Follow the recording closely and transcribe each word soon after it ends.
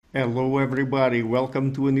Hello, everybody.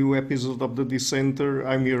 Welcome to a new episode of the Dissenter.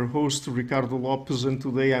 I'm your host, Ricardo Lopes, and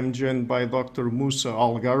today I'm joined by Dr. Musa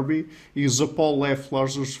al-Gharbi. He is a Paul F.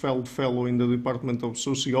 Lazarsfeld Fellow in the Department of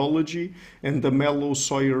Sociology and a Mello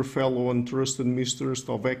Sawyer Fellow and Trusted Mistress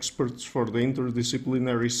of Experts for the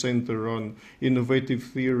Interdisciplinary Center on Innovative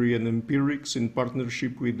Theory and Empirics in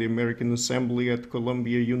partnership with the American Assembly at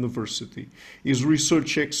Columbia University. His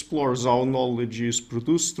research explores how knowledge is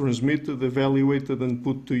produced, transmitted, evaluated, and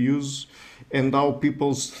put to use, and how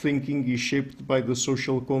people's thinking is shaped by the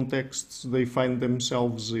social contexts they find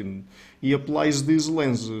themselves in. He applies these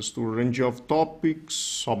lenses to a range of topics,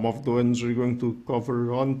 some of the ones we're going to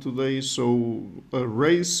cover on today, so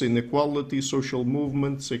race, inequality, social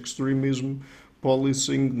movements, extremism,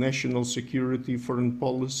 policing, national security, foreign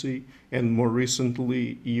policy, and more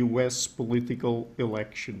recently, US political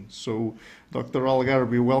elections. So, Dr.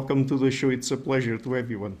 Al-Gharbi, welcome to the show. It's a pleasure to have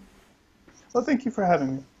you on. Well, thank you for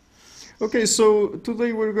having me. Okay, so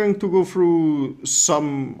today we're going to go through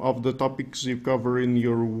some of the topics you cover in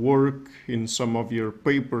your work, in some of your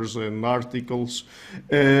papers and articles.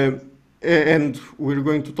 Uh, and we're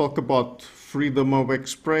going to talk about freedom of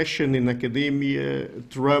expression in academia,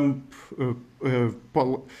 Trump,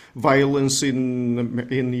 violence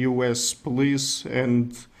in U.S. police,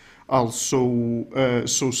 and also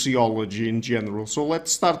sociology in general. So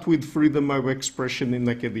let's start with freedom of expression in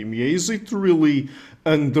academia. Is it really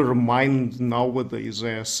undermined nowadays,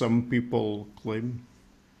 as some people claim?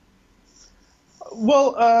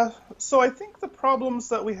 So I think the problems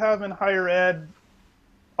that we have in higher ed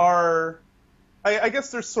are, I guess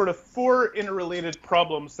there's sort of four interrelated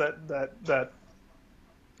problems that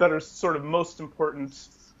are sort of most important.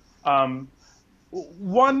 Um,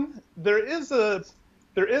 One, there is a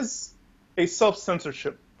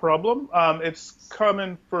self-censorship problem. It's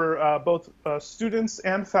common for both students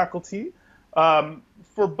and faculty.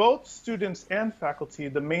 For both students and faculty,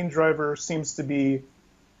 the main driver seems to be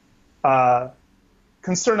uh,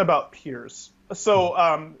 concern about peers.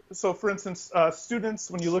 So for instance,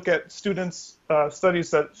 students, when you look at students'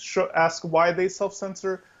 studies that ask why they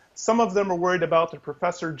self-censor, some of them are worried about their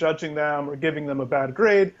professor judging them or giving them a bad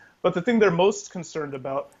grade. But the thing they're most concerned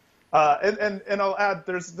about, and I'll add,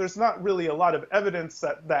 there's not really a lot of evidence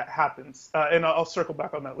that that happens, and I'll circle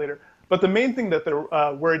back on that later. But the main thing that they're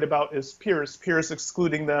worried about is peers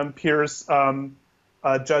excluding them, peers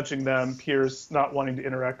judging them, peers not wanting to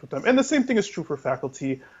interact with them. And the same thing is true for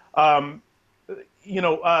faculty. Um, you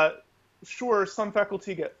know, sure, some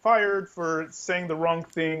faculty get fired for saying the wrong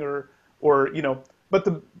thing, or but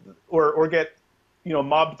or get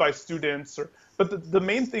mobbed by students, but the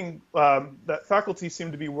main thing that faculty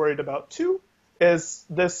seem to be worried about too is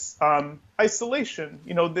this isolation.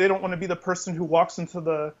 They don't want to be the person who walks into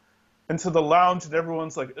the lounge and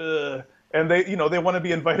everyone's like, ugh, and they want to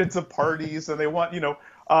be invited to parties, and they want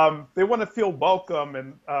to feel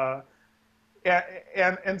welcome,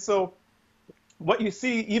 and so what you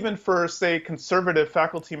see even for, say, conservative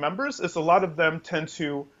faculty members is a lot of them tend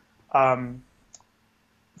to um,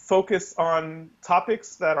 focus on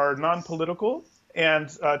topics that are non-political and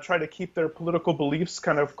try to keep their political beliefs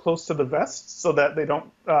kind of close to the vest so that they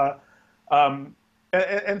don't.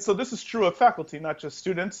 And so this is true of faculty, not just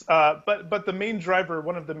students. But the main driver,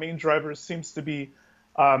 one of the main drivers, seems to be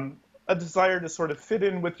a desire to sort of fit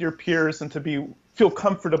in with your peers and to feel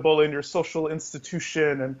comfortable in your social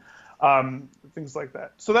institution and things like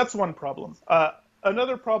that. So that's one problem.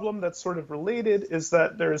 Another problem that's sort of related is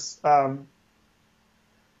that there's a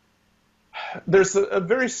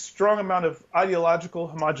very strong amount of ideological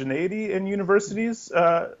homogeneity in universities.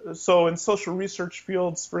 So in social research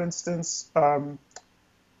fields, for instance,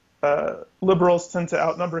 liberals tend to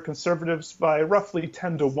outnumber conservatives by roughly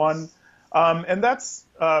 10 to 1. And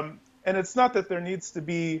it's not that there needs to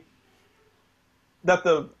be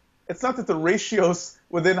it's not that the ratios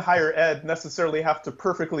within higher ed necessarily have to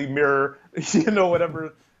perfectly mirror,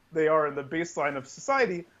 whatever they are in the baseline of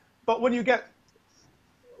society. But when you get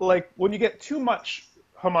too much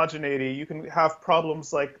homogeneity, you can have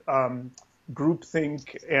problems like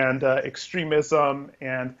groupthink and extremism,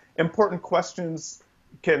 and important questions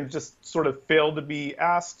can just sort of fail to be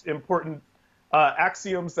asked. Important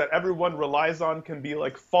axioms that everyone relies on can be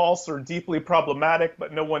like false or deeply problematic,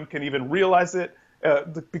 but no one can even realize it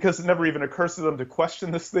because it never even occurs to them to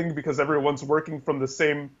question this thing because everyone's working from the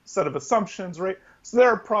same set of assumptions, right? So there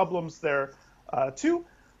are problems there too.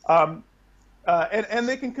 And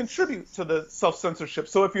they can contribute to the self-censorship.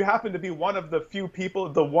 So if you happen to be one of the few people,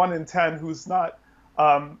 the 1 in 10 who's not,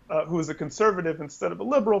 who's a conservative instead of a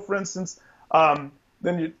liberal, for instance, then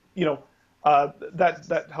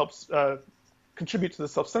that helps contribute to the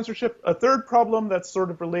self-censorship. A third problem that's sort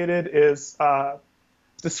of related is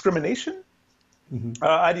discrimination,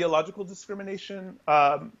 ideological discrimination,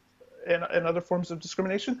 and other forms of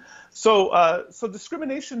discrimination. So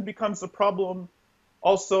discrimination becomes a problem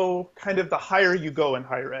also kind of the higher you go in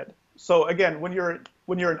higher ed. So again, when you're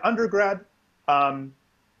an undergrad,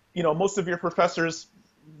 most of your professors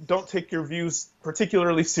don't take your views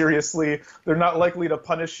particularly seriously. They're not likely to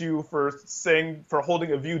punish you for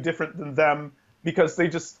holding a view different than them, because they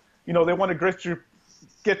just, they want to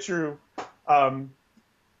get your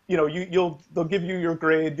they'll give you your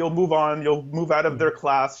grade, you'll move on, you'll move out of their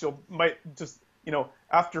class, might just,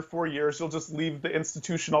 after 4 years, you'll just leave the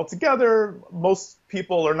institution altogether. Most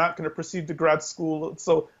people are not going to proceed to grad school,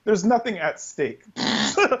 so there's nothing at stake.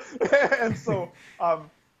 And so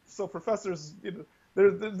professors,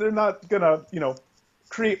 they're not going to,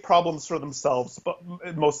 create problems for themselves, but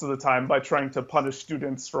most of the time, by trying to punish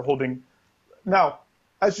students for holding. Now,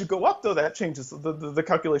 as you go up, though, that changes. The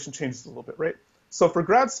calculation changes a little bit, right? So for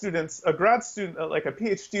grad students, a grad student, like a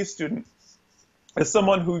PhD student, is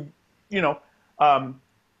someone who,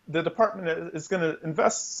 the department is going to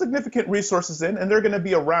invest significant resources in, and they're going to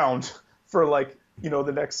be around for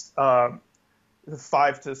the next 5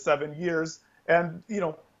 to 7 years, and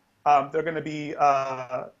they're going to be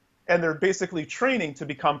and they're basically training to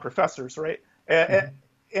become professors, right? And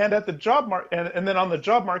at the job market, and then on the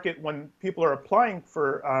job market, when people are applying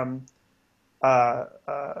for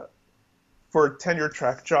tenure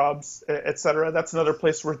track jobs, et cetera, that's another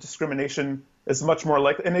place where discrimination is much more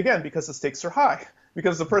likely. And again, because the stakes are high,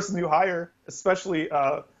 because the person you hire, especially,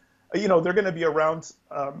 they're going to be around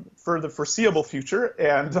for the foreseeable future,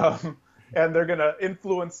 and they're going to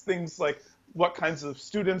influence things like what kinds of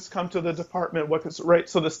students come to the department, right?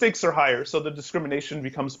 So the stakes are higher, so the discrimination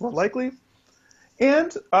becomes more likely.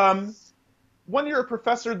 And when you're a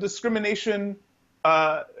professor, discrimination,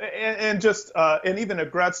 and even a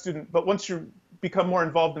grad student, but once you become more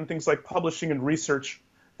involved in things like publishing and research,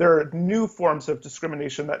 there are new forms of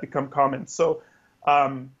discrimination that become common. So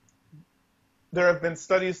there have been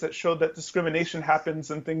studies that show that discrimination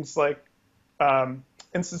happens in things like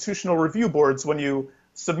institutional review boards. When you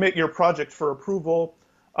submit your project for approval,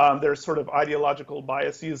 there's sort of ideological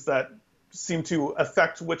biases that seem to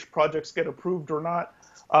affect which projects get approved or not.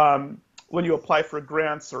 When you apply for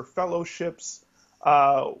grants or fellowships,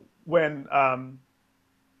 when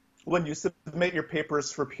you submit your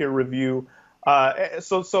papers for peer review.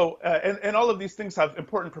 And all of these things have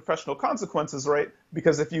important professional consequences, right?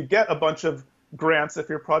 Because if you get a bunch of grants, if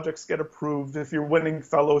your projects get approved, if you're winning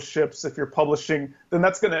fellowships, if you're publishing, then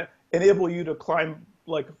that's going to enable you to climb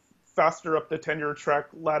faster up the tenure track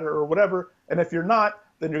ladder or whatever. And if you're not,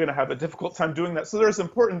 then you're going to have a difficult time doing that. So there's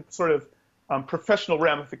important sort of professional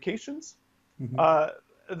ramifications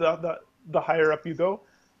the higher up you go.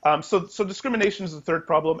 So discrimination is the third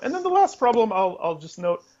problem. And then the last problem I'll just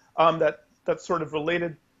note that's sort of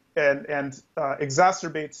related and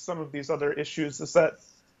exacerbates some of these other issues is that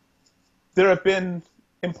there have been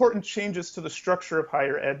important changes to the structure of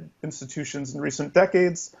higher ed institutions in recent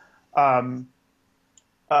decades. To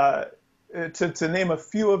name a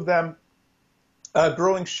few of them, a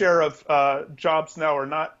growing share of jobs now are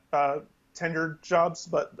not tenured jobs,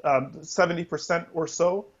 but 70% or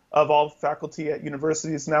so of all faculty at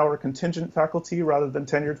universities now are contingent faculty rather than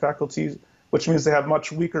tenured faculty, which means they have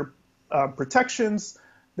much weaker protections.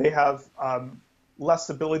 They have less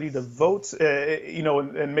ability to vote,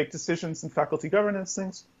 and make decisions in faculty governance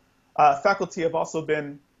things. Faculty have also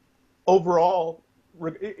been overall,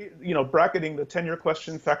 bracketing the tenure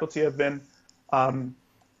question, faculty have been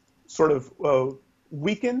sort of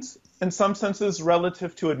weakened in some senses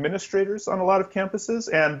relative to administrators on a lot of campuses,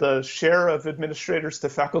 and the share of administrators to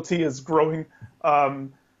faculty is growing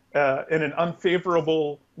in an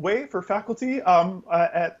unfavorable way for faculty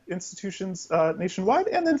at institutions nationwide.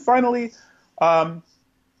 And then finally,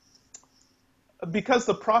 because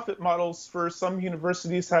the profit models for some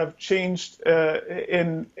universities have changed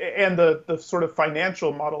and the sort of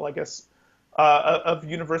financial model, I guess, of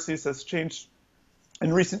universities has changed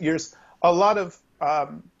in recent years, a lot of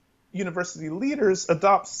university leaders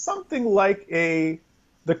adopt something like the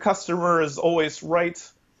customer is always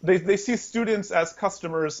right. They see students as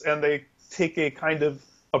customers, and they take a kind of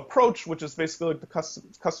approach, which is basically like the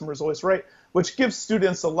customer is always right, which gives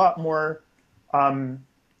students a lot more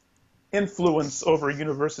influence over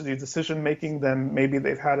university decision-making than maybe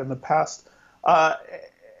they've had in the past.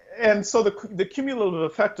 And so the cumulative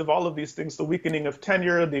effect of all of these things, the weakening of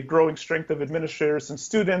tenure, the growing strength of administrators and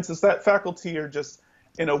students, is that faculty are just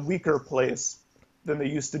in a weaker place than they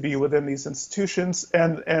used to be within these institutions.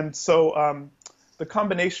 And so the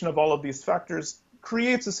combination of all of these factors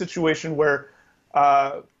creates a situation where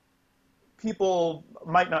people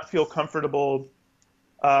might not feel comfortable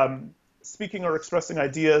speaking or expressing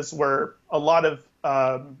ideas, where a lot of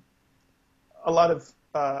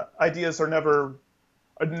ideas are never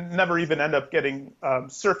even end up getting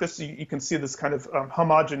surfaced. You can see this kind of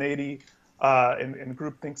homogeneity and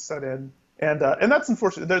groupthink set in, and that's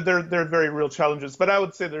unfortunate. They're very real challenges. But I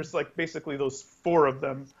would say there's like basically those four of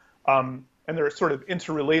them, and they're sort of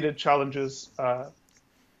interrelated challenges.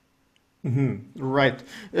 Right.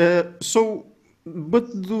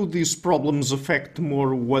 But do these problems affect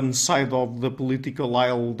more one side of the political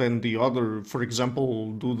aisle than the other? For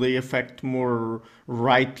example, do they affect more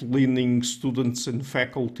right-leaning students and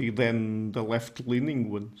faculty than the left-leaning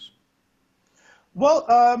ones?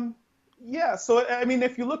 Well, yeah. So I mean,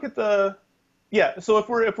 if you look at so if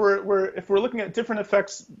we're looking at different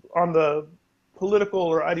effects on the political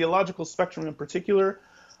or ideological spectrum in particular,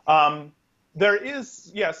 there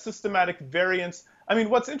is, systematic variance. I mean,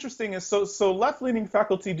 what's interesting is so left-leaning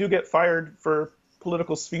faculty do get fired for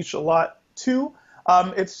political speech a lot too.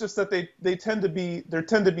 It's just that there tend to be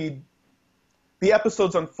the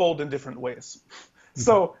episodes unfold in different ways.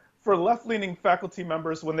 So for left-leaning faculty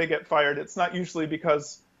members, when they get fired, it's not usually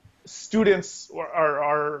because students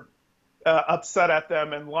are upset at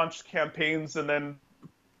them and launch campaigns, and then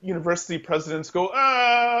university presidents go,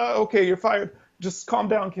 okay, you're fired. Just calm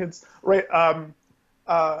down, kids, right?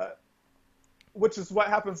 Which is what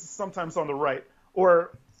happens sometimes on the right,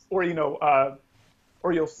 or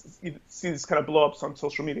you'll see these kind of blow-ups on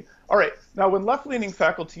social media. All right, now when left-leaning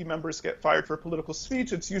faculty members get fired for political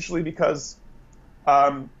speech, it's usually because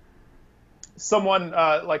someone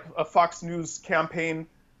like a Fox News campaign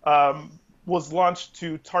was launched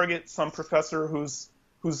to target some professor who's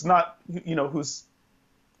not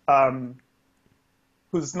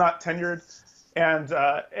tenured. And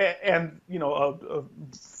a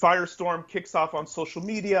firestorm kicks off on social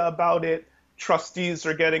media about it. Trustees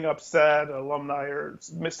are getting upset. Alumni are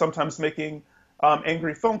sometimes making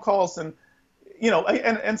angry phone calls, and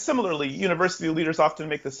similarly, university leaders often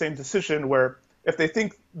make the same decision, where if they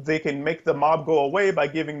think they can make the mob go away by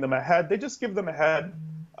giving them a head, they just give them a head.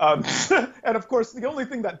 And of course, the only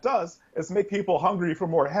thing that does is make people hungry for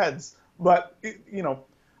more heads. But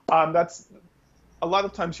that's. A lot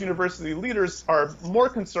of times university leaders are more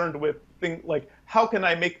concerned with things like, how can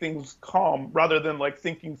I make things calm, rather than like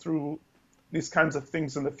thinking through these kinds of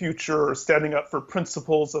things in the future, or standing up for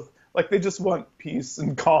principles of, like, they just want peace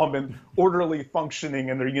and calm and orderly functioning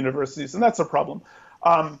in their universities, and that's a problem.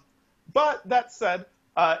 But that said,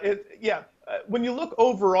 when you look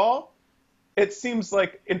overall, it seems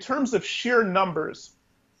like in terms of sheer numbers,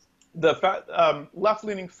 the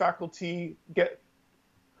left-leaning faculty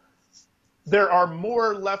there are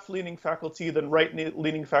more left-leaning faculty than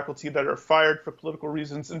right-leaning faculty that are fired for political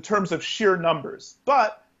reasons in terms of sheer numbers.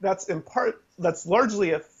 But that's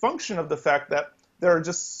largely a function of the fact that there are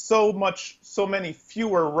just so many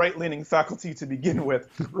fewer right-leaning faculty to begin with,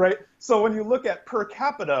 right? So when you look at per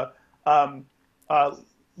capita,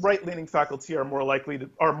 right-leaning faculty are more likely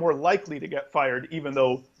to get fired, even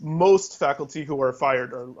though most faculty who are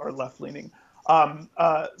fired are left-leaning.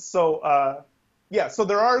 So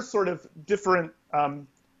there are sort of different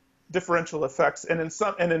differential effects, and in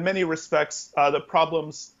many respects, the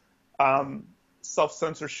problems,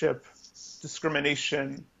 self-censorship,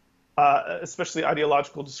 discrimination, especially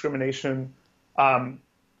ideological discrimination,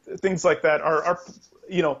 things like that are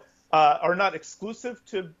not exclusive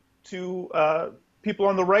to people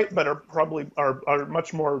on the right, but are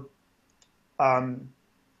much more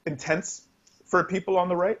intense for people on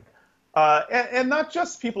the right. And not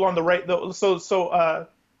just people on the right, though. So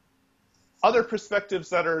other perspectives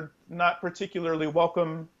that are not particularly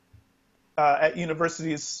welcome at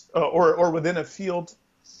universities or within a field,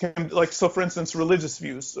 so for instance, religious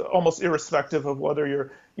views, almost irrespective of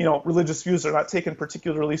whether religious views are not taken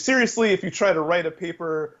particularly seriously. If you try to write a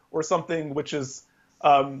paper or something which is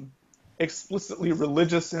explicitly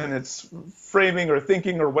religious in its framing or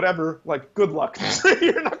thinking or whatever, like, good luck.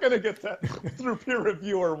 You're not going to get that through peer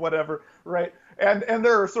review or whatever, right? And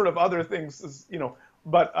there are sort of other things,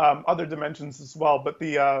 but other dimensions as well. But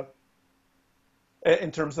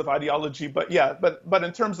in terms of ideology, but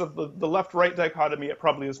in terms of the left-right dichotomy, it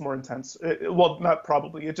probably is more intense. Well, not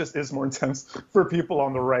probably, it just is more intense for people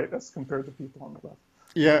on the right as compared to people on the left.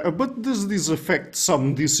 Yeah, but does this affect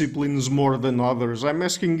some disciplines more than others? I'm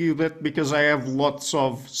asking you that because I have lots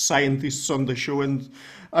of scientists on the show, and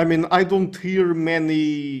I mean, I don't hear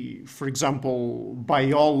many, for example,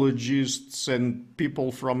 biologists and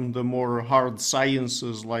people from the more hard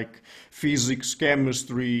sciences like physics,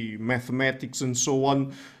 chemistry, mathematics, and so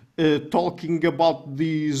on, talking about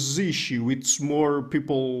this issue. It's more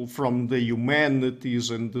people from the humanities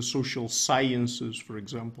and the social sciences, for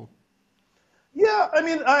example. Yeah, I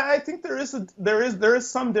mean, I think there is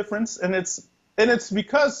some difference, and it's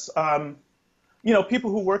because people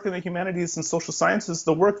who work in the humanities and social sciences,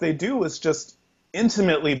 the work they do is just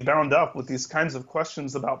intimately bound up with these kinds of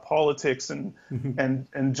questions about politics and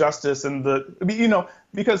justice and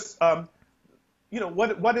because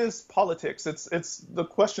what is politics? It's the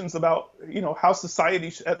questions about how society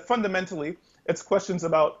fundamentally it's questions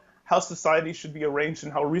about how society should be arranged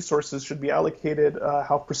and how resources should be allocated,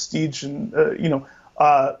 how prestige and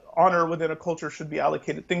honor within a culture should be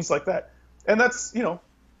allocated, things like that. And that's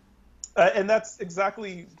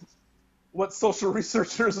exactly what social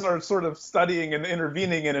researchers are sort of studying and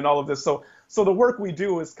intervening in all of this. So the work we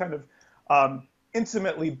do is kind of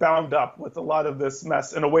intimately bound up with a lot of this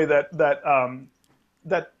mess in a way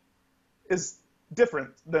that is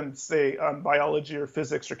different than, say, biology or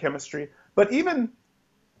physics or chemistry. But even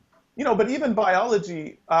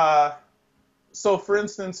biology. So, for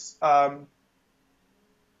instance,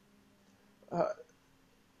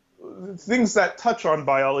 things that touch on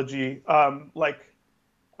biology, like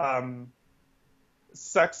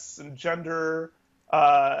sex and gender,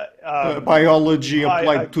 Biology high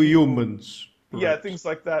applied to IQ, humans, yeah, perhaps. things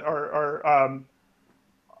like that are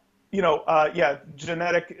yeah,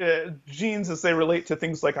 genetic genes as they relate to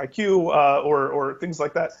things like IQ or things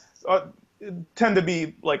like that tend to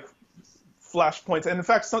be like flashpoints. And in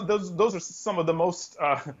fact, those are some of the most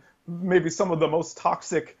maybe some of the most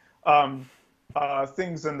toxic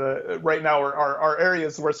things in the right now are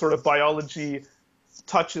areas where sort of biology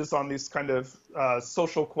touches on these kind of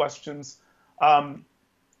social questions. Um,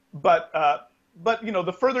 but uh, but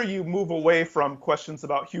the further you move away from questions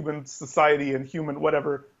about human society and human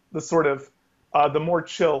whatever, the sort of the more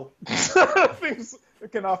chill things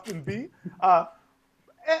can often be.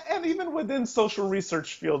 And even within social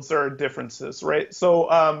research fields, there are differences, right?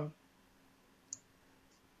 So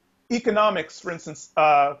economics, for instance,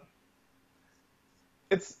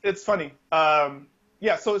 it's funny.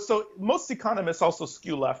 Yeah, so most economists also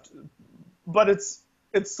skew left, but it's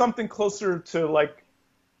something closer to like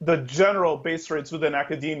the general base rates within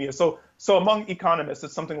academia. So among economists,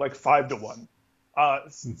 it's something like 5 to 1,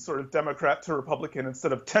 sort of Democrat to Republican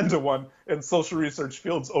instead of 10 to 1 in social research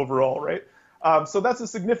fields overall, right? So that's a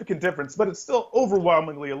significant difference, but it's still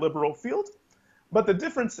overwhelmingly a liberal field. But the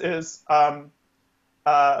difference is uh,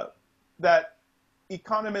 that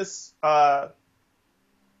economists, well,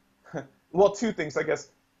 two things, I guess.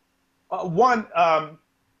 One,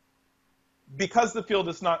 because the field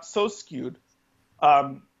is not so skewed,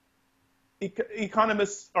 um,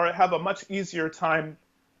 economists have a much easier time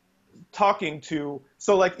talking to.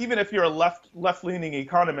 So, like, even if you're a left-leaning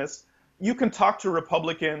economist, you can talk to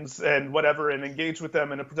Republicans and whatever and engage with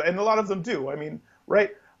them, and a lot of them do. I mean,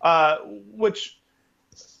 right? Which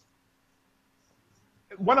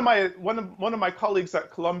one of my colleagues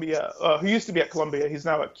at Columbia, who used to be at Columbia, he's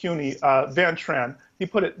now at CUNY, Van Tran. He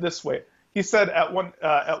put it this way. He said at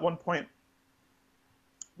one point,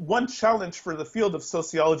 one challenge for the field of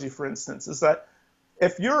sociology, for instance, is that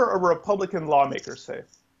if you're a Republican lawmaker, say,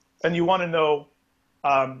 and you want to know,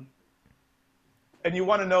 um, and you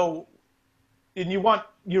want to know, and you want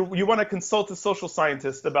to consult a social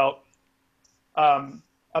scientist um,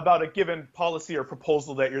 about a given policy or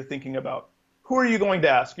proposal that you're thinking about, who are you going to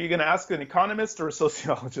ask? Are you going to ask an economist or a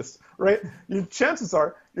sociologist, right? Your chances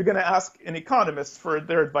are you're going to ask an economist for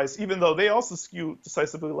their advice, even though they also skew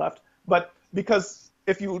decisively left. But because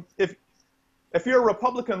if you're a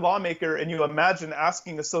Republican lawmaker and you imagine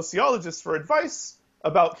asking a sociologist for advice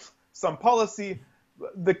about some policy,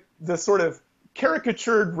 the sort of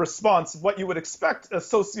caricatured response, what you would expect a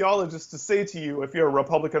sociologist to say to you if you're a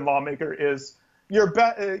Republican lawmaker is,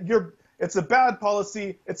 it's a bad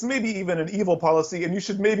policy, it's maybe even an evil policy, and you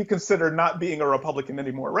should maybe consider not being a Republican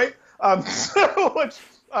anymore, right?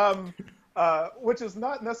 Which is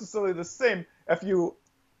not necessarily the same if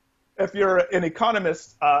you're an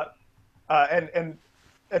economist and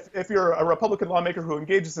if you're a Republican lawmaker who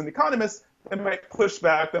engages an economist, they might push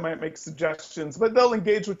back, they might make suggestions, but they'll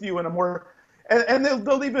engage with you in a more, and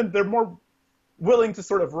they're more willing to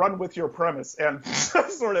sort of run with your premise and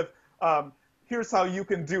sort of here's how you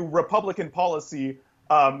can do Republican policy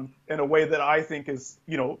in a way that I think is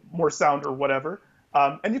more sound or whatever.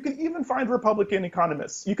 And you can even find Republican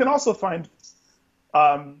economists. You can also find,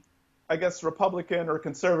 I guess, Republican or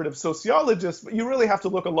conservative sociologists, but you really have to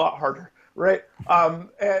look a lot harder, right?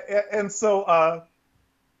 And so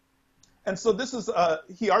this is,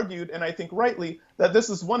 he argued, and I think rightly, that this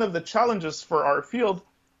is one of the challenges for our field,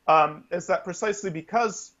 is that precisely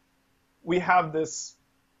because we have this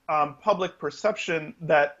public perception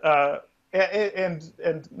that,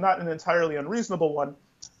 and not an entirely unreasonable one,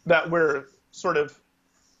 that we're sort of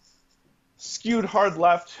skewed hard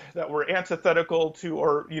left, that we're antithetical to,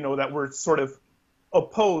 or that we're sort of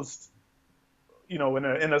opposed,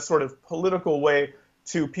 in a sort of political way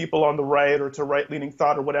to people on the right or to right-leaning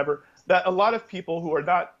thought or whatever. That a lot of people who are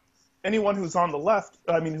not, anyone who's on the left,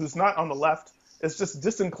 who's not on the left, is just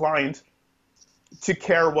disinclined to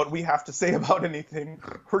care what we have to say about anything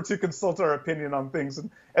or to consult our opinion on things. And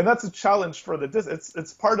that's a challenge for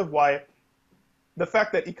it's part of why the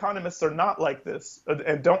fact that economists are not like this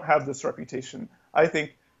and don't have this reputation, I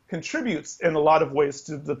think, contributes in a lot of ways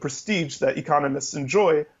to the prestige that economists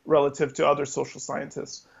enjoy relative to other social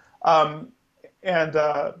scientists. So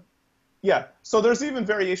there's even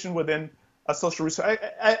variation within social research.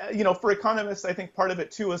 For economists, I think part of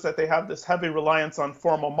it too is that they have this heavy reliance on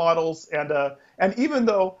formal models, and even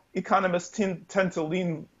though economists tend to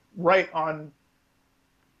lean right on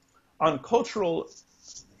cultural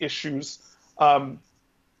issues, lean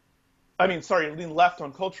left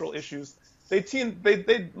on cultural issues.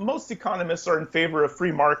 Most economists are in favor of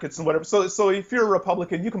free markets and whatever. So if you're a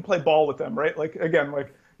Republican, you can play ball with them, right?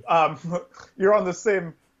 You're on the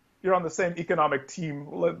same economic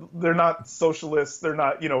team. They're not socialists. They're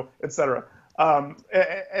not, et cetera. They're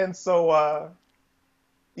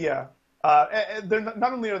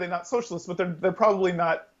not only are they not socialists, but they're probably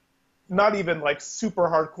not even like super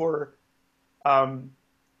hardcore,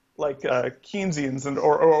 Keynesians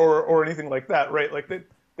or anything like that, right? Like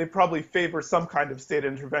they probably favor some kind of state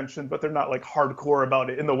intervention, but they're not like hardcore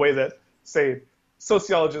about it in the way that, say,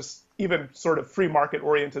 sociologists, even sort of free market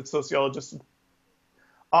oriented sociologists,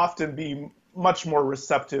 often be much more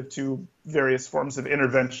receptive to various forms of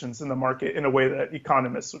interventions in the market in a way that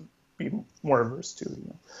economists would be more averse to.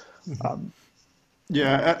 But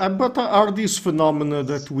are these phenomena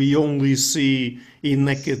that we only see in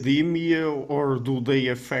academia, or do they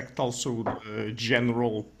affect also the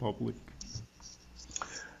general public?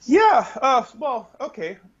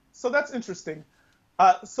 Okay. So that's interesting.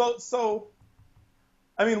 One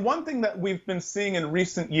thing that we've been seeing in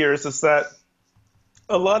recent years is that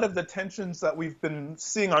a lot of the tensions that we've been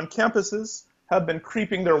seeing on campuses have been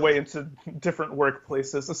creeping their way into different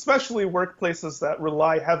workplaces, especially workplaces that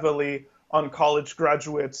rely heavily on college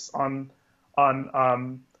graduates,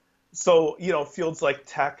 fields like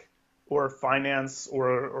tech or finance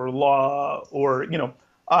or law, or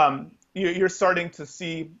you're starting to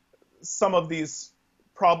see some of these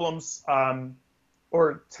problems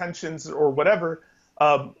or tensions or whatever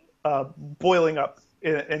boiling up,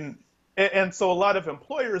 and so a lot of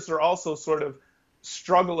employers are also sort of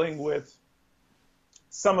struggling with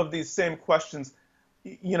some of these same questions,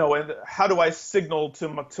 and how do I signal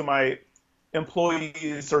to my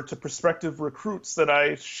employees or to prospective recruits that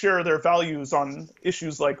I share their values on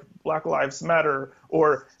issues like Black Lives Matter,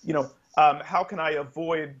 or how can I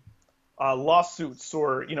avoid lawsuits,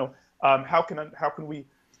 or how can we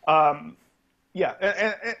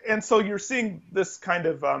and so you're seeing this kind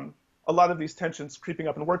of a lot of these tensions creeping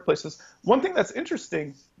up in workplaces. One thing that's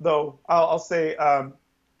interesting, though, I'll say,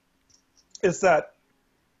 is that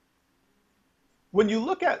when you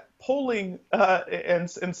look at polling and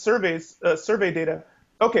survey data,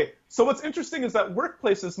 okay, so what's interesting is that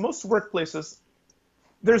most workplaces,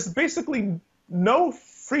 there's basically no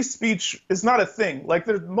free speech is not a thing. Like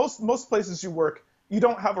most places you work, you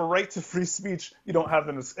don't have a right to free speech. You don't have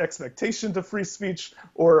an expectation to free speech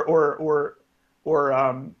or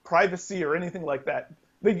privacy or anything like that.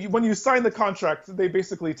 When you sign the contract, they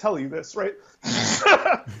basically tell you this, right?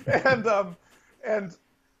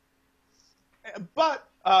 But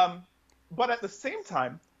at the same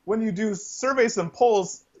time, when you do surveys and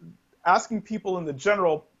polls asking people in the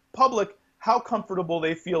general public how comfortable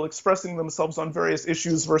they feel expressing themselves on various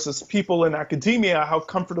issues versus people in academia, how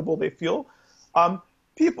comfortable they feel,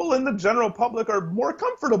 people in the general public are more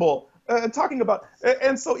comfortable talking about.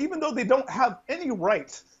 And so even though they don't have any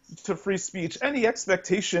right to free speech, any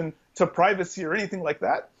expectation to privacy or anything like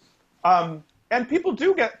that, and people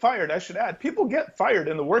do get fired, I should add. People get fired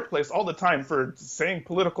in the workplace all the time for saying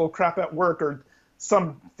political crap at work, or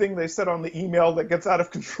something they said on the email that gets out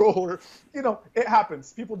of control, or, it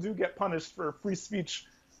happens. People do get punished for free speech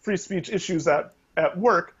issues at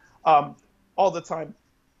work all the time.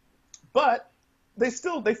 But they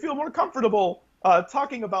feel more comfortable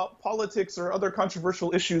talking about politics or other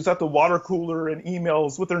controversial issues at the water cooler and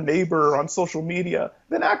emails with their neighbor on social media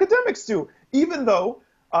than academics do, even though,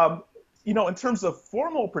 in terms of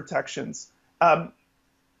formal protections,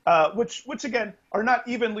 which again are not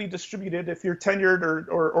evenly distributed. If you're tenured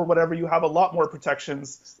or whatever, you have a lot more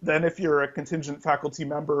protections than if you're a contingent faculty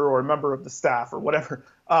member or a member of the staff or whatever.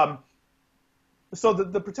 So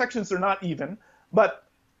the protections are not even, but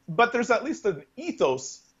there's at least an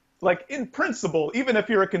ethos. Like in principle, even if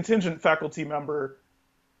you're a contingent faculty member,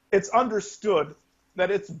 it's understood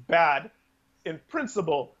that it's bad in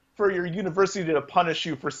principle for your university to punish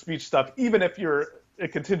you for speech stuff, even if you're a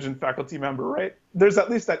contingent faculty member, right? There's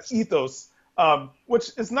at least that ethos,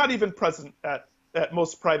 which is not even present at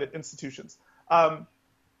most private institutions. But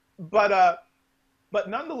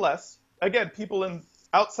nonetheless, again, people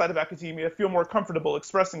outside of academia feel more comfortable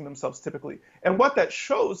expressing themselves typically. And what that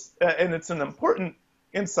shows, and it's an important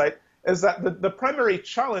insight, is that the primary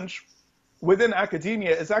challenge within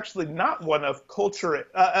academia is actually not one of culture,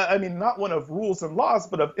 not one of rules and laws,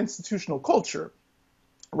 but of institutional culture,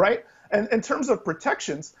 right? And in terms of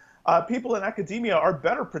protections, people in academia are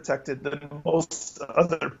better protected than most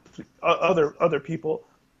other people.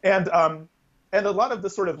 And a lot of the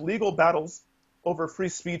sort of legal battles over free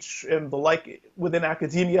speech and the like within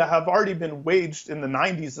academia have already been waged in the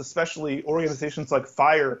 90s, especially organizations like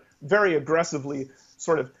FIRE very aggressively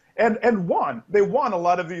sort of, and won. They won a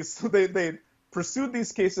lot of these, they pursued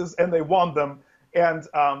these cases and they won them. And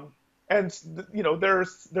there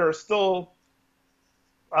are still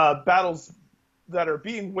battles that are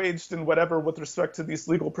being waged in whatever with respect to these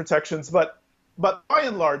legal protections. But by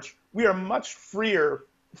and large, we are much freer,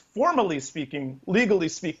 formally speaking, legally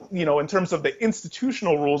speaking, in terms of the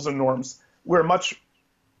institutional rules and norms, we're much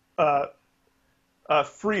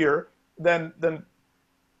freer than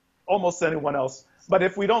almost anyone else. But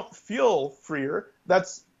if we don't feel freer,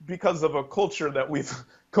 that's because of a culture that we've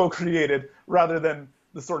co-created rather than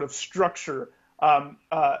the sort of structure. And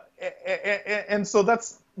so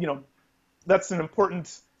that's an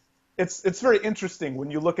important. It's very interesting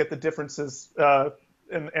when you look at the differences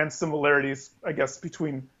and similarities, I guess,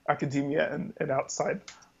 between academia and outside.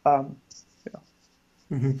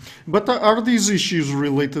 Mm-hmm. But are these issues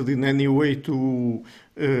related in any way to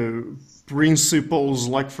principles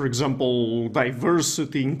like, for example,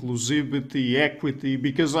 diversity, inclusivity, equity?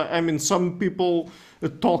 Because, some people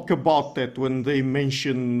talk about that when they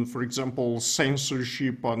mention, for example,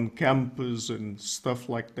 censorship on campus and stuff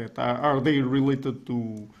like that. Are they related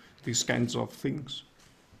to these kinds of things?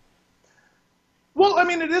 Well,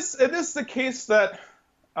 it is the case that,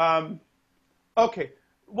 okay,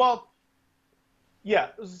 well, yeah.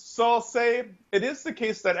 So I'll say it is the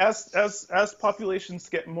case that as populations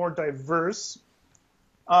get more diverse,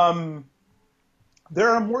 there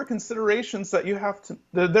are more considerations that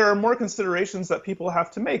people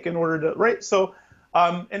have to make in order to, right? So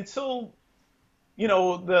until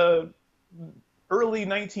the early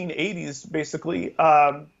 1980s, basically,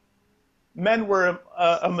 men were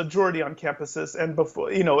a majority on campuses, and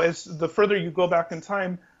before, as the further you go back in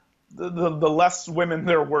time, the less women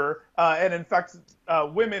there were, and in fact,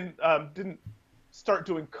 women didn't start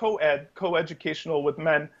doing co-educational with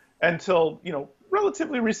men until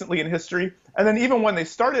relatively recently in history. And then even when they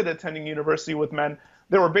started attending university with men,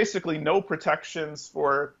 there were basically no protections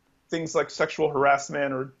for things like sexual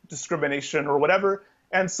harassment or discrimination or whatever.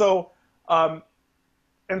 And so a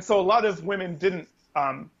lot of women didn't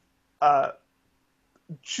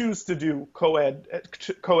choose to do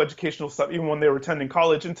co-educational stuff even when they were attending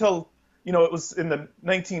college until it was in the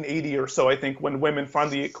 1980 or so, I think, when women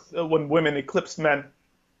eclipsed men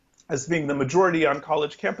as being the majority on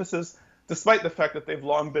college campuses, despite the fact that they've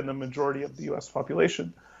long been the majority of the U.S.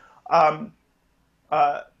 population.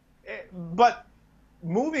 But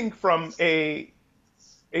moving from a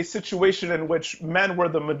situation in which men were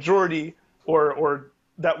the majority or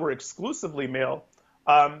that were exclusively male,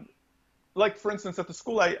 like, for instance, at the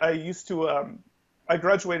school I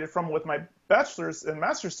graduated from with my bachelor's and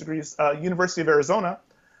master's degrees, University of Arizona,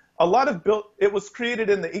 it was created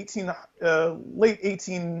in the late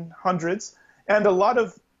 1800s, and a lot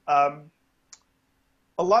of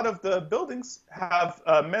the buildings have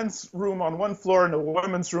a men's room on one floor and a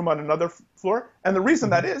women's room on another floor. And the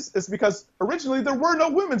reason that is because originally there were no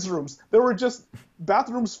women's rooms. There were just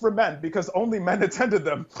bathrooms for men because only men attended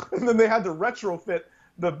them. And then they had to retrofit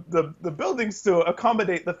the buildings to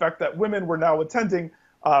accommodate the fact that women were now attending,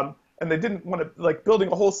 and they didn't want to,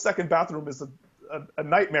 building a whole second bathroom is a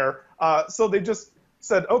nightmare. So they just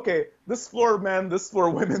said, okay, this floor men, this floor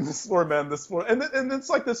women, this floor men, this floor, and it's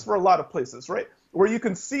like this for a lot of places, right? where you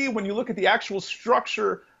can see when you look at the actual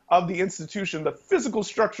structure of the institution, the physical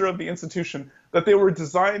structure of the institution, that they were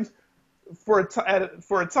designed for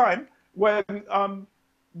a time when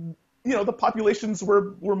the populations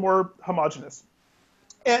were more homogenous.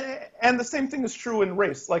 And the same thing is true in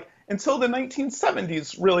race. Like until the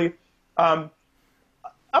 1970s, really, up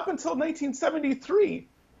until 1973,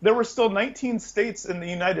 there were still 19 states in the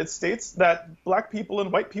United States that black people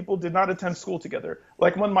and white people did not attend school together.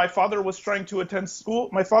 Like when my father was trying to attend school,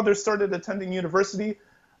 my father started attending university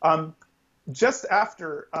just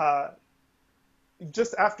after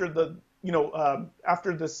after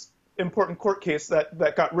this important court case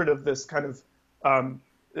that got rid of this kind of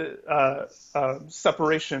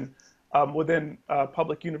separation within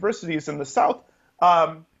public universities in the South.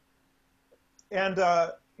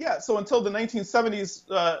 So until the 1970s,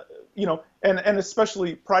 and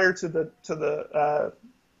especially prior to the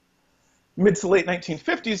mid to late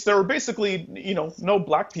 1950s, there were basically, no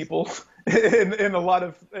black people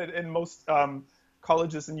in most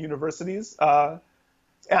colleges and universities.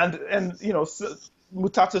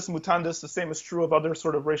 Mutatis mutandis, the same is true of other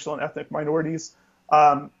sort of racial and ethnic minorities.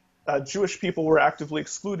 Jewish people were actively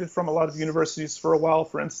excluded from a lot of universities for a while,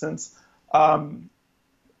 for instance. So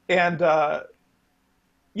in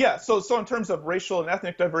terms of racial and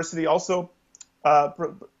ethnic diversity also, and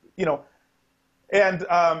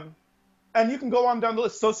you can go on down the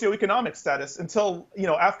list, socioeconomic status, until,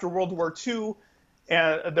 after World War II,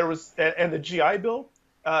 and the GI Bill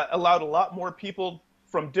allowed a lot more people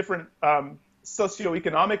from different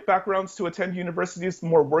socioeconomic backgrounds to attend universities,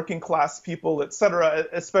 more working class people, et cetera,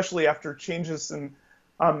 especially after changes in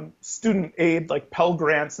student aid, like Pell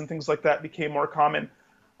Grants and things like that became more common.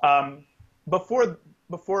 Before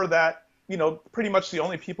that, pretty much the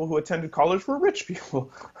only people who attended college were rich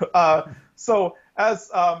people. So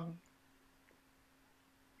as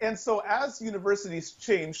universities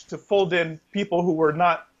changed to fold in people who were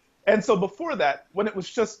not, and so before that, when it was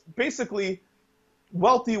just basically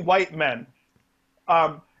wealthy white men,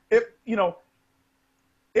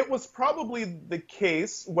 it was probably the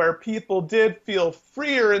case where people did feel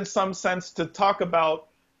freer in some sense to talk about,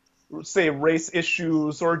 say, race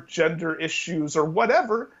issues or gender issues or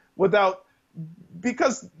whatever,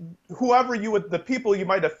 because the people you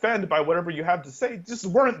might offend by whatever you have to say just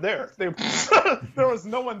weren't there. There was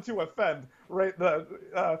no one to offend, right?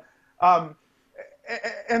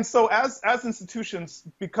 And so as institutions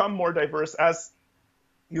become more diverse, as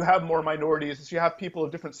you have more minorities, as you have people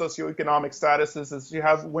of different socioeconomic statuses, as you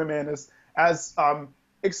have women, as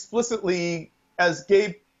explicitly as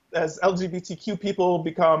LGBTQ people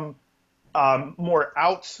become more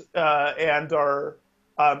out and are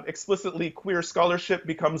explicitly queer scholarship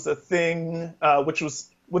becomes a thing, which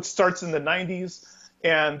starts in the 90s,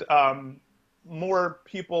 and more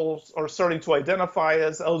people are starting to identify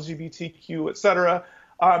as LGBTQ, et cetera.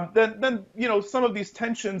 Then some of these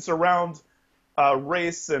tensions around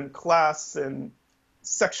race and class and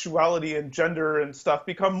sexuality and gender and stuff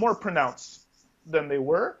become more pronounced than they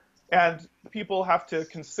were, and people have to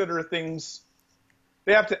consider things.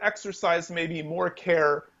 They have to exercise maybe more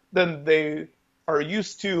care than they are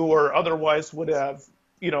used to or otherwise would have,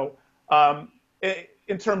 in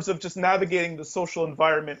terms of just navigating the social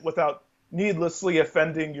environment without needlessly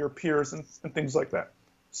offending your peers and things like that.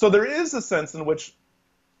 So there is a sense in which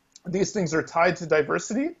these things are tied to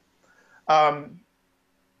diversity. But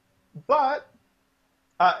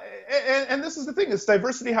this is the thing, is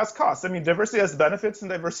diversity has costs. I mean, diversity has benefits and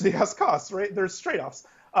diversity has costs, right? There's trade-offs.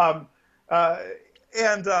 But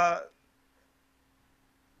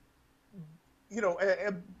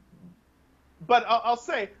I'll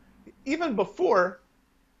say, even before,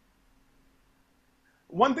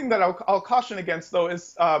 one thing that I'll caution against, though,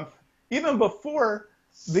 is even before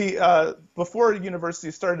before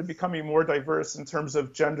universities started becoming more diverse in terms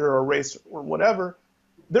of gender or race or whatever,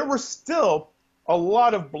 there were still a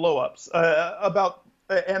lot of blowups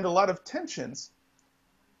and a lot of tensions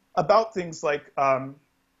about things like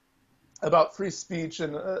about free speech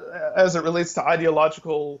and as it relates to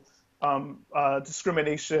ideological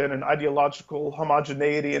discrimination and ideological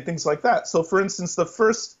homogeneity and things like that. So, for instance, the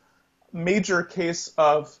first major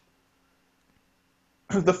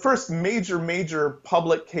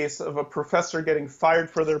public case of a professor getting fired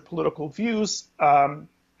for their political views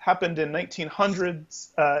happened in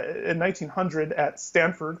 1900 at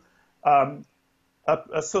Stanford.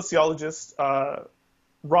 A sociologist,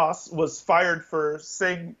 Ross, was fired for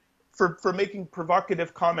making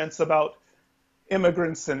provocative comments about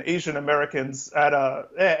immigrants and Asian Americans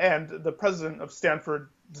and the president of Stanford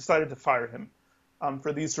decided to fire him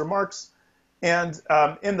for these remarks. And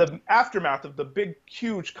in the aftermath of the big,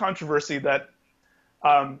 huge controversy that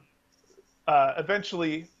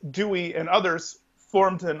eventually Dewey and others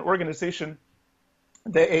formed an organization,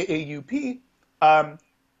 the AAUP,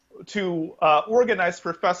 to organize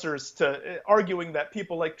professors to arguing that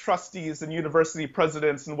people like trustees and university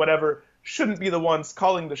presidents and whatever shouldn't be the ones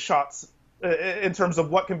calling the shots in terms of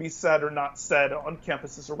what can be said or not said on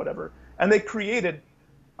campuses or whatever. And they created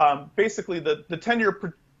basically the tenure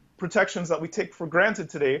protections that we take for granted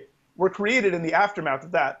today were created in the aftermath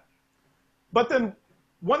of that. But then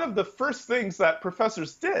one of the first things that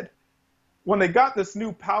professors did when they got this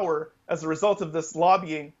new power as a result of this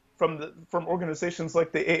lobbying from organizations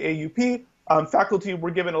like the AAUP, faculty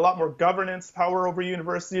were given a lot more governance power over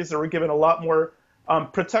universities. They were given a lot more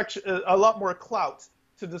protection, a lot more clout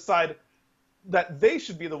to decide that they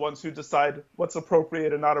should be the ones who decide what's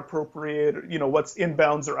appropriate and not appropriate, what's in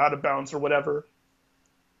bounds or out of bounds or whatever.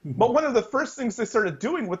 But one of the first things they started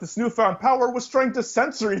doing with this newfound power was trying to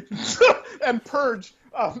censor and purge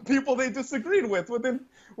people they disagreed with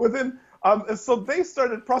within. So they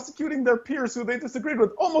started prosecuting their peers who they disagreed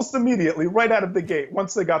with almost immediately, right out of the gate,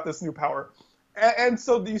 once they got this new power. And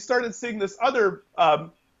so you started seeing this other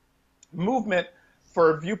movement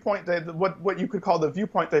for viewpoint, what you could call the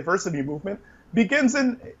viewpoint diversity movement, begins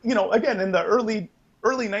again in the early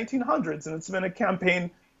 1900s, and it's been a campaign,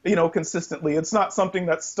 consistently. It's not something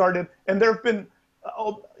that started, and there have been,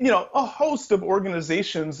 a host of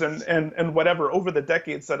organizations and whatever over the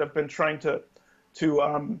decades that have been trying to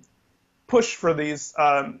push for these,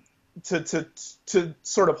 to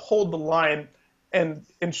sort of hold the line and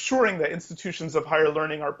ensuring that institutions of higher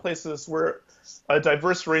learning are places where a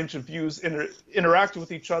diverse range of views interact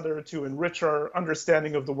with each other to enrich our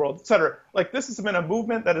understanding of the world, et cetera. Like, this has been a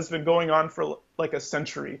movement that has been going on for like a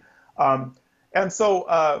century. And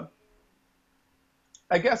so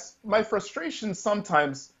I guess my frustration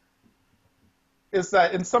sometimes is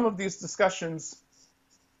that in some of these discussions,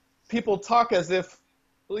 people talk as if,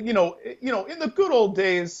 in the good old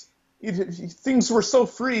days, things were so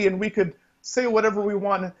free and we could say whatever we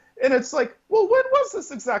want. And it's like, well, when was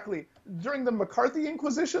this exactly? During the McCarthy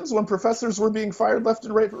Inquisitions, when professors were being fired left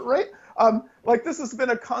and right? Like, this has been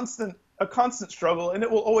a constant struggle, and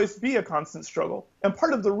it will always be a constant struggle. And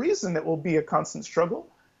part of the reason it will be a constant struggle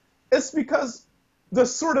is because the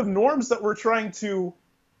sort of norms that we're trying to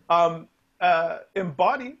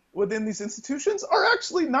embody within these institutions are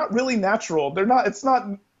actually not really natural. It's not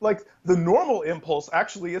like the normal impulse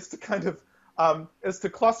actually is to kind of is to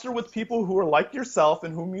cluster with people who are like yourself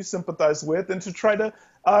and whom you sympathize with, and to try to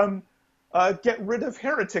get rid of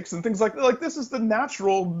heretics and things like that. Like, this is the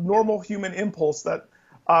natural, normal human impulse that,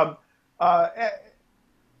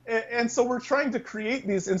 and so we're trying to create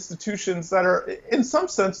these institutions that are, in some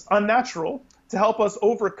sense, unnatural to help us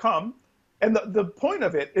overcome. And the point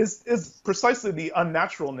of it is precisely the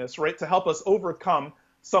unnaturalness, right? To help us overcome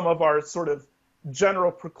some of our sort of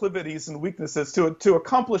general proclivities and weaknesses to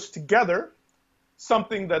accomplish together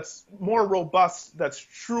something that's more robust, that's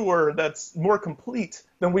truer, that's more complete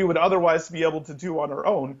than we would otherwise be able to do on our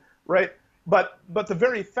own, right? But the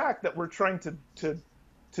very fact that we're trying to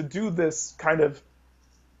do this kind of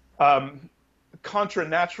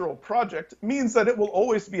contra-natural project means that it will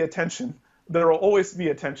always be a tension. There will always be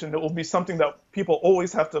a tension. It will be something that people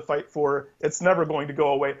always have to fight for. It's never going to go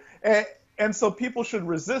away. And so people should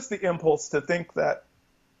resist the impulse to think that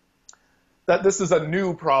this is a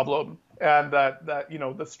new problem, and that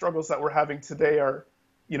the struggles that we're having today are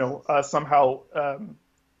somehow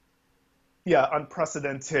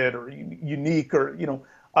unprecedented or unique, or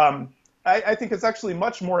I think it's actually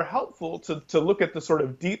much more helpful to look at the sort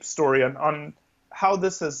of deep story on how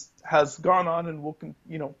this has gone on and will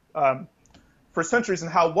for centuries, and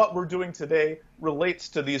how what we're doing today relates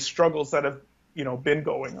to these struggles that have been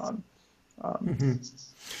going on.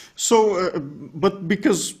 So, but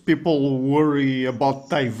because people worry about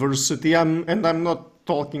diversity, I'm not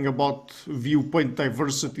talking about viewpoint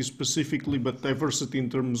diversity specifically, but diversity in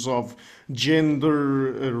terms of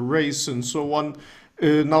gender, race, and so on.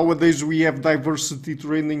 Nowadays, we have diversity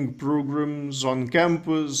training programs on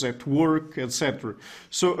campus, at work, etc.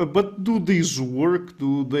 So, but do these work?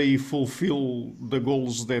 Do they fulfill the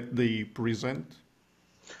goals that they present?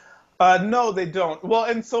 No, they don't. Well,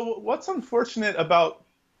 and so what's unfortunate about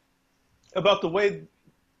the way,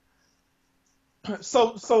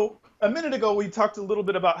 so a minute ago we talked a little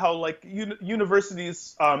bit about how like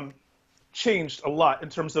universities changed a lot in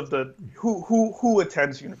terms of the who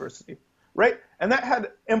attends university, right? And that had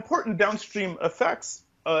important downstream effects,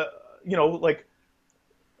 like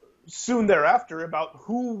soon thereafter, about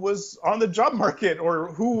who was on the job market or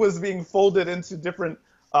who was being folded into different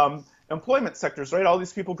employment sectors, right? All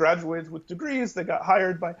these people graduated with degrees, they got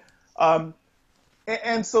hired by,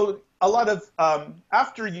 And so a lot of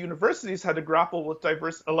after universities had to grapple with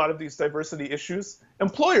a lot of these diversity issues,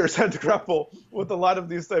 employers had to grapple with a lot of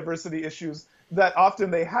these diversity issues that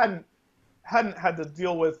often they hadn't had to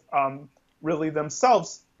deal with really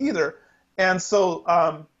themselves either. And so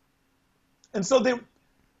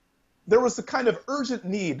there was a kind of urgent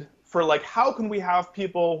need for, like, how can we have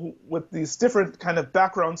people with these different kind of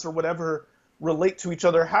backgrounds or whatever relate to each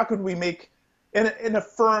other? How could we make in a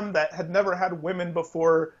firm that had never had women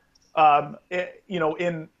before,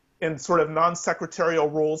 in sort of non-secretarial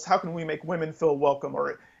roles, how can we make women feel welcome?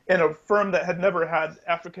 Or in a firm that had never had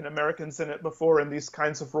African Americans in it before in these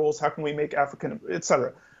kinds of roles, how can we make African, et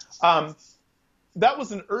cetera? That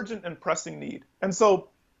was an urgent and pressing need. And so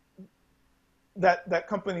that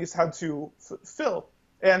companies had to fill.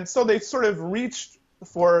 And so they sort of reached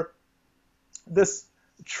for this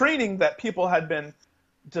training that people had been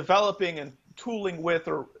developing and tooling with,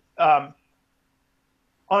 or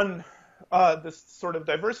on this sort of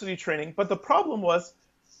diversity training. But the problem was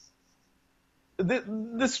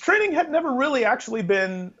this training had never really actually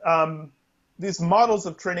been, these models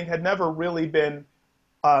of training had never really been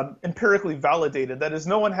empirically validated. That is,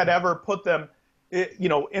 no one had ever put them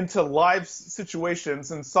into live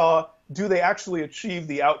situations and saw, do they actually achieve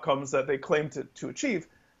the outcomes that they claim to achieve?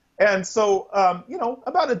 And so,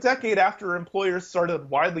 about a decade after employers started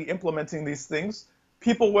widely implementing these things,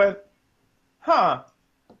 people went,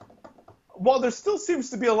 well, there still seems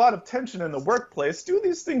to be a lot of tension in the workplace. Do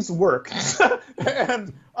these things work?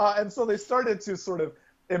 and so they started to sort of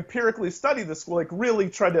empirically study this, like really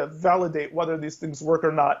try to validate whether these things work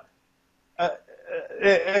or not.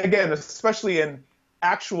 Again, especially in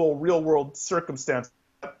actual real-world circumstances,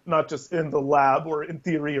 not just in the lab or in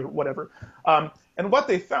theory or whatever. And what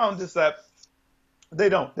they found is that they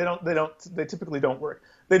typically don't work.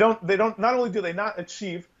 They don't. Not only do they not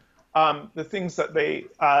achieve the things that they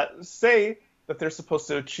say that they're supposed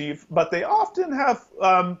to achieve, but they often have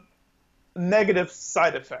negative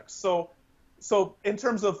side effects. So in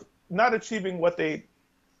terms of not achieving what they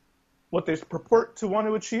purport to want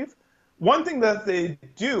to achieve, one thing that they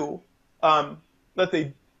do,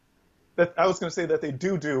 that I was going to say that they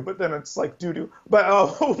do, but then it's like do.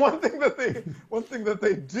 But one thing that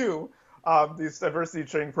they do, these diversity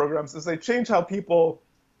training programs, is they change how people.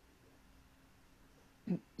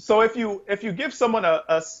 So if you give someone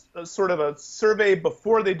a sort of a survey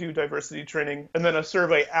before they do diversity training and then a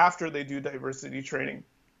survey after they do diversity training,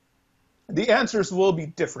 the answers will be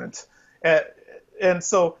different. And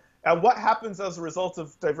so what happens as a result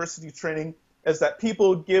of diversity training is that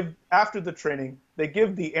people give, after the training, they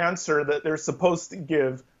give the answer that they're supposed to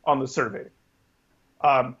give on the survey.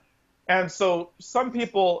 And so in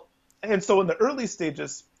the early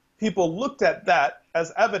stages, people looked at that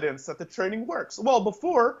as evidence that the training works. Well,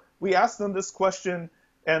 before we asked them this question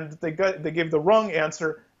and they gave the wrong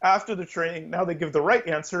answer. After the training, now they give the right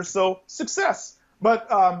answer, so success. But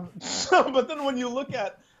but then when you look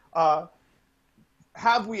at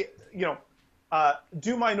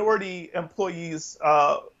do minority employees,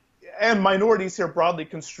 and minorities here broadly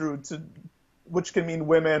construed, which can mean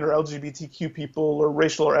women or LGBTQ people or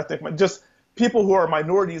racial or ethnic, just people who are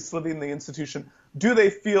minorities living in the institution, do they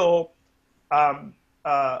feel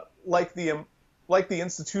like the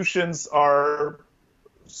institutions are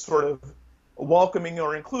sort of welcoming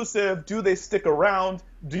or inclusive? Do they stick around?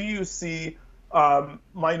 Do you see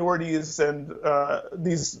minorities and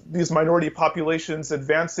these minority populations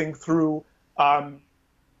advancing through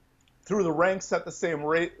the ranks at the same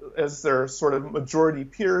rate as their sort of majority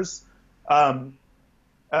peers, et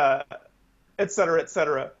cetera, et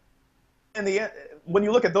cetera? When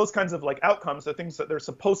you look at those kinds of like outcomes, the things that they're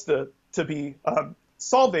supposed to be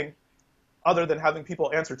solving, other than having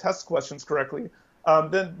people answer test questions correctly,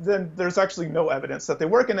 then there's actually no evidence that they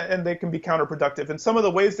work, and they can be counterproductive. And some of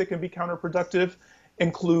the ways they can be counterproductive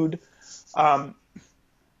include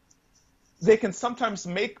they can sometimes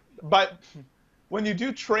but when you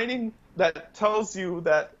do training that tells you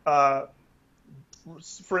that,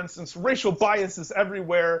 for instance, racial bias is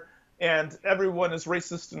everywhere and everyone is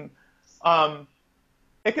racist, and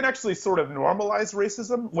it can actually sort of normalize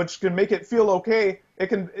racism, which can make it feel okay.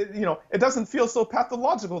 It doesn't feel so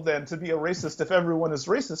pathological then to be a racist if everyone is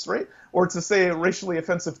racist, right? Or to say racially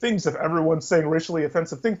offensive things if everyone's saying racially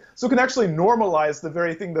offensive things. So it can actually normalize the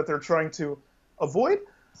very thing that they're trying to avoid.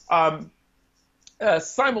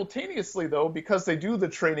 Simultaneously, though, because they do the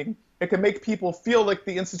training, it can make people feel like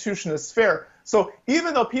the institution is fair. So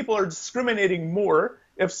even though people are discriminating more,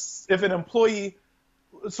 if an employee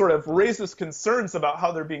sort of raises concerns about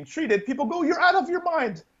how they're being treated, people go, "You're out of your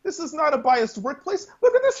mind. This is not a biased workplace.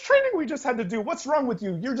 Look at this training we just had to do. What's wrong with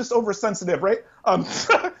you? You're just oversensitive," right?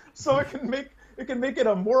 So it can make it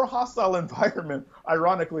a more hostile environment,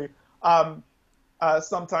 ironically,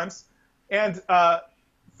 sometimes, and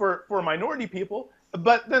for minority people.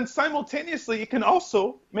 But then simultaneously, it can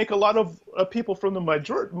also make a lot of people from the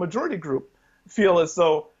majority group feel as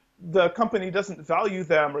though the company doesn't value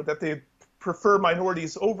them, or that they prefer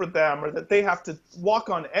minorities over them, or that they have to walk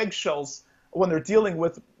on eggshells when they're dealing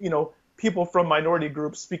with, people from minority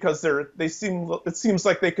groups, because it seems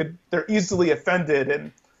like they're easily offended,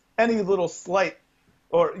 and any little slight,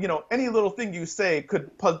 or any little thing you say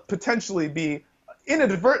could potentially be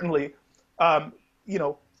inadvertently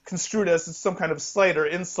construed as some kind of slight or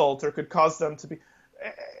insult, or could cause them to be.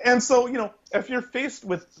 And so, if you're faced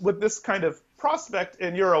with this kind of prospect,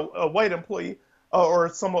 and you're a white employee, or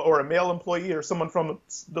a male employee, or someone from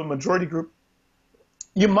the majority group,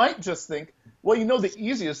 you might just think, well, the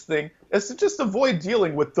easiest thing is to just avoid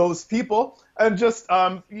dealing with those people, and just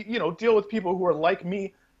deal with people who are like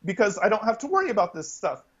me, because I don't have to worry about this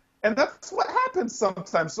stuff. And that's what happens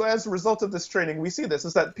sometimes. So as a result of this training, we see this,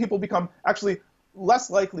 is that people become actually less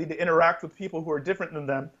likely to interact with people who are different than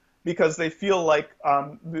them, because they feel like,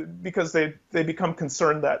 because they become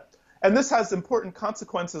concerned that. And this has important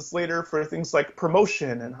consequences later for things like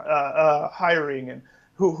promotion, and hiring, and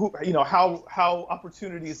how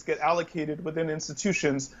opportunities get allocated within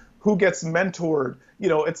institutions, who gets mentored,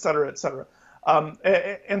 et cetera, et cetera.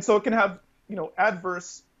 And so it can have,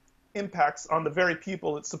 adverse impacts on the very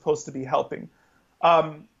people it's supposed to be helping.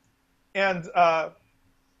 And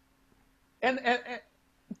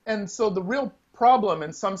so the real problem,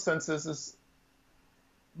 in some senses, is,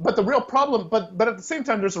 but at the same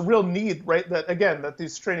time, there's a real need, right? That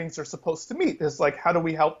these trainings are supposed to meet, is like, how do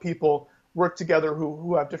we help people work together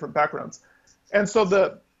who have different backgrounds? And so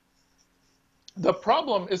the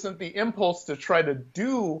problem isn't the impulse to try to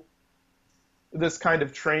do this kind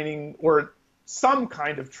of training, or some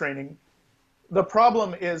kind of training. The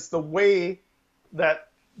problem is the way that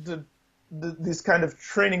these kind of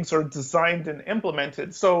trainings are designed and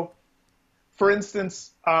implemented. So, for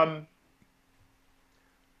instance,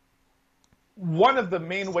 one of the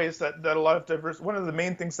main ways that one of the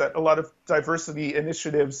main things that a lot of diversity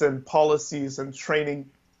initiatives and policies and training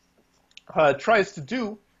tries to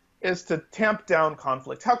do is to tamp down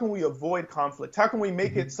conflict. How can we avoid conflict? How can we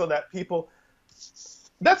make it so that people?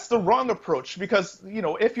 That's the wrong approach, because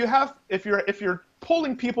if you're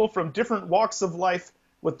pulling people from different walks of life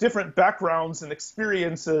with different backgrounds and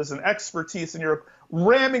experiences and expertise, and you're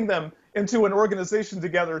ramming them into an organization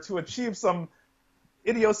together to achieve some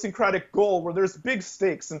idiosyncratic goal where there's big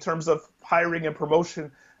stakes in terms of hiring and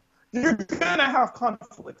promotion, you're going to have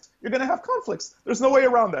conflicts. You're going to have conflicts. There's no way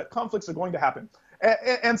around that. Conflicts are going to happen.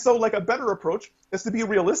 And so, like, a better approach is to be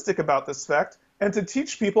realistic about this fact, and to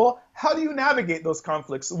teach people, how do you navigate those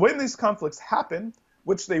conflicts? When these conflicts happen,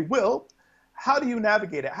 which they will, how do you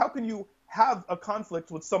navigate it? How can you have a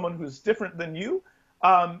conflict with someone who's different than you,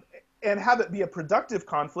 and have it be a productive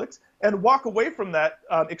conflict, and walk away from that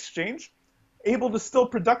exchange able to still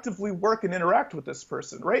productively work and interact with this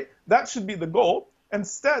person, right? That should be the goal.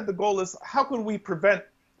 Instead, the goal is, how can we prevent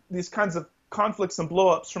these kinds of conflicts and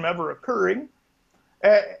blowups from ever occurring?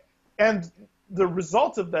 And the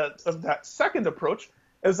result of that second approach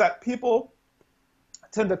is that people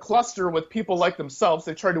tend to cluster with people like themselves.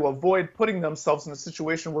 They try to avoid putting themselves in a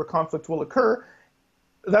situation where conflict will occur.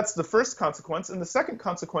 That's the first consequence. And the second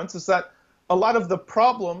consequence is that a lot of the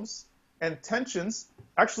problems and tensions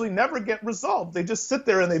actually never get resolved. They just sit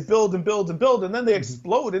there and they build and build and build, and then they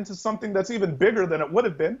explode into something that's even bigger than it would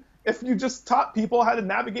have been if you just taught people how to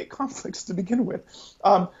navigate conflicts to begin with.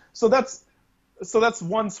 So that's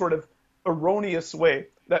one sort of erroneous way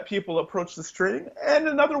that people approach this training. And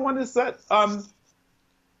another one is that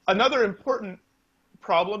another important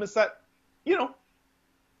problem is that,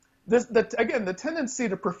 the tendency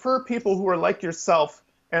to prefer people who are like yourself,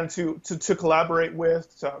 and to collaborate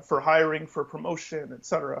with, for hiring, for promotion,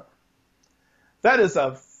 etc. That is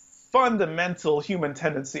a fundamental human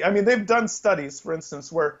tendency. I mean, they've done studies, for instance,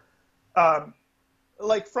 where,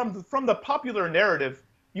 like, from the popular narrative,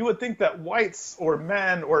 you would think that whites or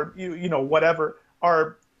men or whatever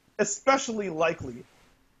are especially likely,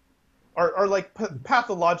 are like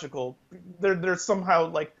pathological. They're somehow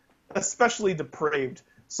like especially depraved.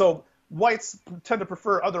 So whites tend to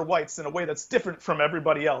prefer other whites in a way that's different from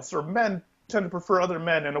everybody else, or men tend to prefer other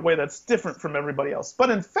men in a way that's different from everybody else. But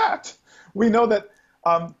in fact, we know that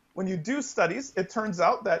when you do studies, it turns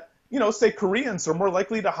out that say Koreans are more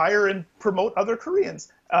likely to hire and promote other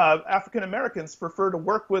Koreans. African Americans prefer to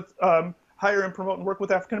work with, hire and promote and work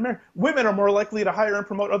with African Americans. Women are more likely to hire and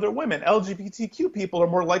promote other women. LGBTQ people are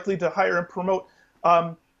more likely to hire and promote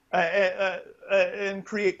and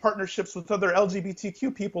create partnerships with other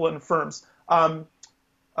LGBTQ people in firms.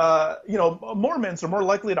 Mormons are more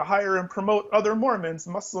likely to hire and promote other Mormons.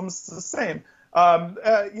 Muslims the same.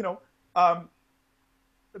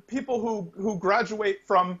 People who graduate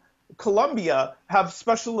from Columbia have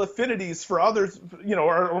special affinities for others,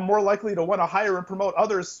 are more likely to want to hire and promote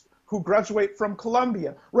others who graduate from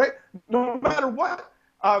Columbia, right? No matter what,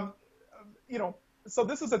 so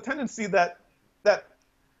this is a tendency that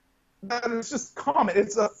is just common.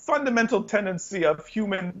 It's a fundamental tendency of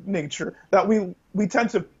human nature that we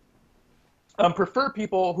tend to prefer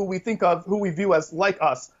people who we view as like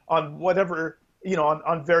us on whatever,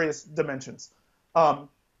 on various dimensions. Now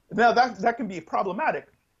that can be problematic.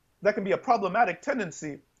 That can be a problematic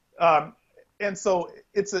tendency, and so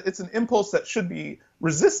it's an impulse that should be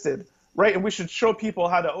resisted, right? And we should show people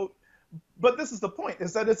how to. But this is the point: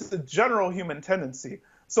 is that it's a general human tendency.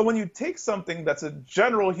 So when you take something that's a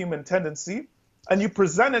general human tendency and you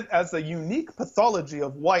present it as a unique pathology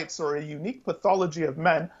of whites or a unique pathology of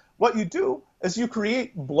men, what you do is you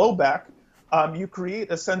create blowback. You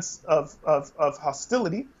create a sense of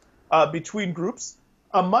hostility between groups.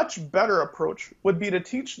 A much better approach would be to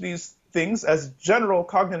teach these things as general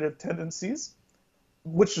cognitive tendencies,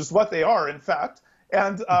 which is what they are, in fact,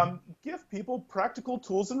 and give people practical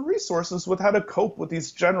tools and resources with how to cope with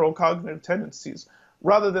these general cognitive tendencies,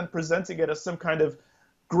 rather than presenting it as some kind of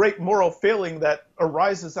great moral failing that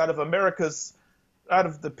arises out of the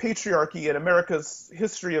patriarchy and America's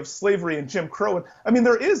history of slavery and Jim Crow. And, I mean,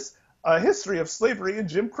 there is a history of slavery and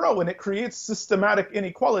Jim Crow, and it creates systematic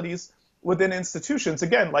inequalities within institutions.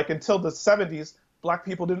 Again, like until the 70s, black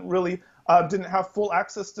people didn't have full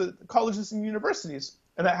access to colleges and universities.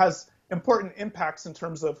 And that has important impacts in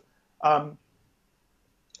terms of, when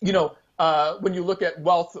you look at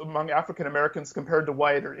wealth among African Americans compared to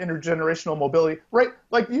white, or intergenerational mobility, right?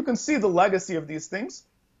 Like, you can see the legacy of these things,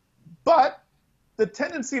 but the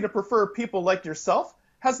tendency to prefer people like yourself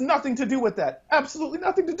has nothing to do with that. Absolutely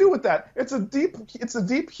nothing to do with that. It's a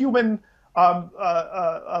deep human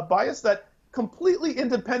bias that, completely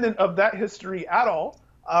independent of that history at all,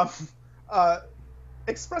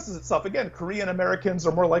 expresses itself. Again, Korean Americans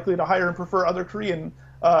are more likely to hire and prefer other Korean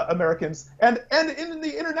Americans. And in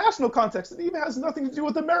the international context, it even has nothing to do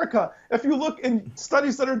with America. If you look in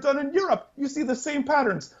studies that are done in Europe, you see the same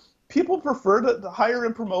patterns. People prefer to hire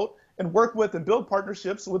and promote and work with and build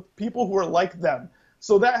partnerships with people who are like them.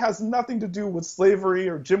 So that has nothing to do with slavery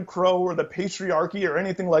or Jim Crow or the patriarchy or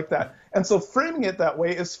anything like that. And so framing it that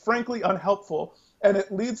way is frankly unhelpful, and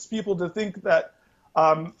it leads people to think that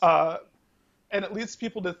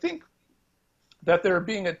they're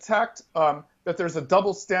being attacked, that there's a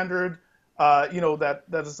double standard,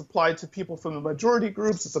 that is applied to people from the majority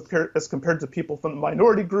groups as compared to people from the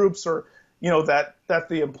minority groups, or that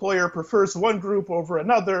the employer prefers one group over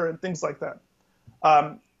another, and things like that.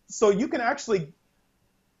 So you can actually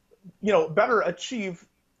better achieve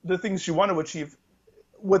the things you want to achieve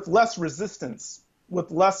with less resistance,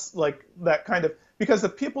 with less like that kind of, because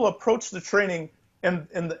if people approach the training in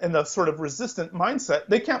the sort of resistant mindset,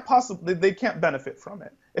 they can't benefit from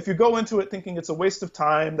it. If you go into it thinking it's a waste of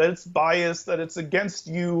time, that it's biased, that it's against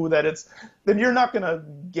you, then you're not going to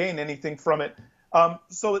gain anything from it.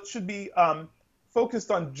 So it should be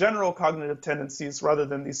focused on general cognitive tendencies rather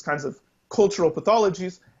than these kinds of cultural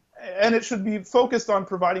pathologies. And it should be focused on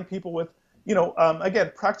providing people with,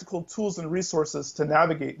 again, practical tools and resources to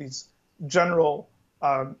navigate these general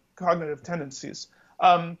cognitive tendencies.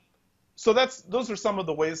 So those are some of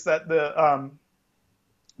the ways that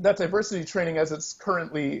that diversity training, as it's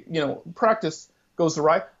currently practiced, goes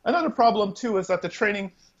awry. Another problem too is that the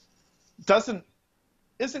training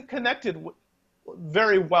isn't connected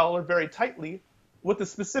very well or very tightly with the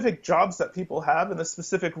specific jobs that people have and the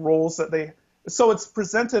specific roles that they. So it's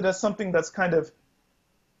presented as something that's kind of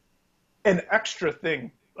an extra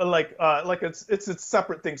thing, like it's a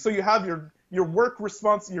separate thing. So you have your work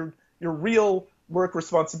your real work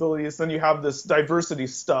responsibilities, then you have this diversity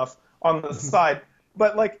stuff on the side.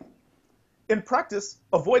 But like in practice,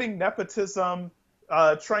 avoiding nepotism,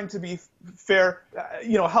 trying to be fair,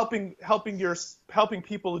 helping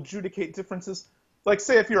people adjudicate differences. Like,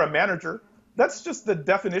 say if you're a manager, that's just the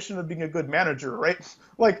definition of being a good manager, right?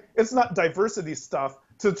 Like, it's not diversity stuff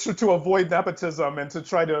to avoid nepotism and to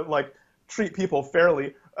try to like treat people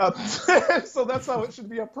fairly. So that's how it should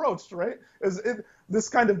be approached, right? This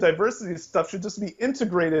kind of diversity stuff should just be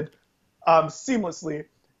integrated seamlessly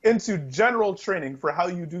into general training for how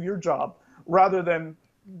you do your job, rather than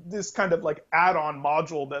this kind of like add-on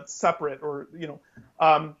module that's separate, or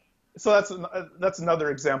so that's another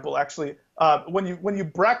example actually. When you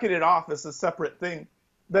bracket it off as a separate thing,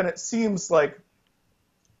 then it seems like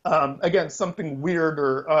again something weird,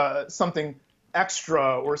 or something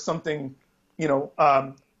extra, or something,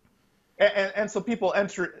 and so people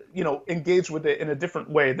engage with it in a different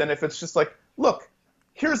way than if it's just like, look,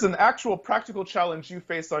 here's an actual practical challenge you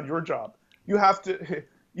face on your job. You have to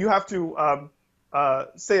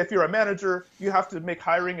say, if you're a manager, you have to make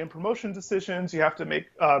hiring and promotion decisions. You have to make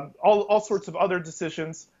all sorts of other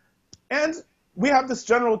decisions. And we have this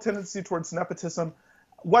general tendency towards nepotism.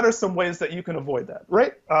 What are some ways that you can avoid that,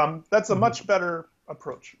 right? That's a much better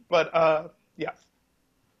approach. But yeah.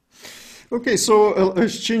 Okay, so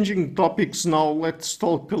changing topics now, let's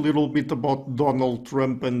talk a little bit about Donald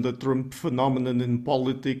Trump and the Trump phenomenon in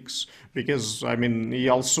politics, because, I mean, he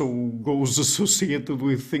also goes associated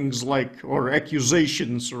with things like, or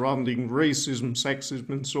accusations surrounding racism, sexism,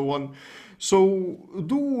 and so on. So,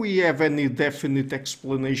 do we have any definite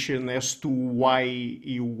explanation as to why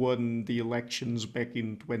he won the elections back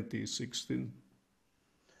in 2016?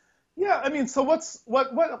 Yeah, I mean, so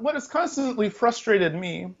what has constantly frustrated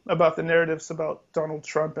me about the narratives about Donald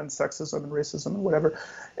Trump and sexism and racism and whatever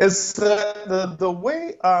is the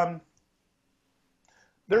way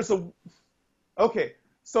there's a okay,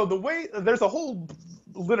 so the way there's a whole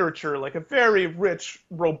literature, like a very rich,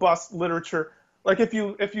 robust literature. Like if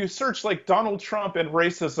you search like Donald Trump and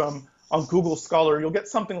racism on Google Scholar, you'll get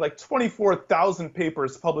something like 24,000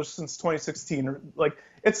 papers published since 2016. Or like,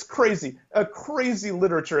 it's crazy. A crazy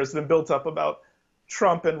literature has been built up about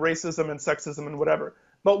Trump and racism and sexism and whatever.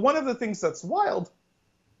 But one of the things that's wild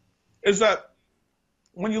is that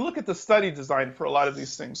when you look at the study design for a lot of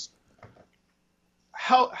these things,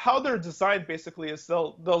 how they're designed basically is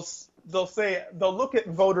they'll look at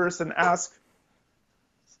voters and ask,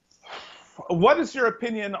 what is your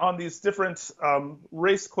opinion on these different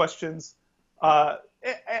race questions?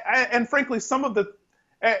 And frankly, some of the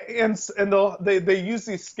they use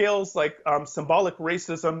these scales like symbolic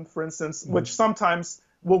racism, for instance, which sometimes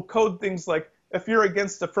will code things like, if you're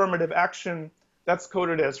against affirmative action, that's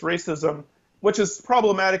coded as racism, which is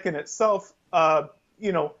problematic in itself.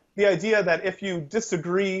 The idea that if you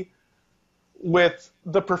disagree with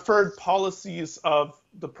the preferred policies of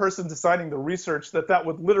the person designing the research, that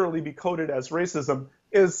would literally be coded as racism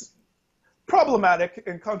is problematic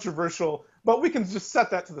and controversial, but we can just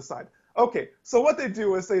set that to the side. Okay, so what they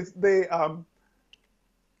do is they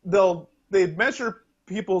measure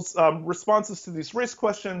people's responses to these race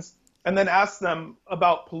questions, and then ask them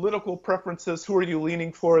about political preferences. Who are you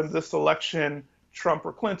leaning for in this election, Trump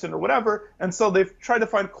or Clinton or whatever? And so they've tried to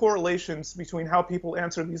find correlations between how people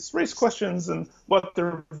answer these race questions and what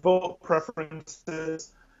their vote preference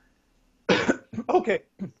is. Okay,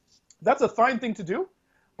 that's a fine thing to do,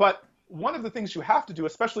 but one of the things you have to do,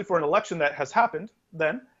 especially for an election that has happened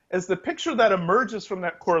then, is the picture that emerges from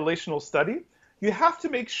that correlational study. You have to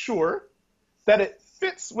make sure that it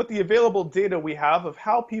fits with the available data we have of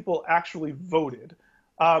how people actually voted.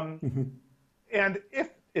 And if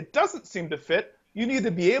it doesn't seem to fit, you need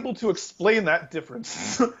to be able to explain that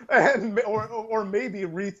difference or maybe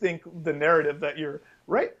rethink the narrative that you're,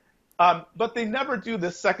 right? But they never do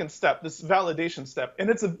this second step, this validation step. And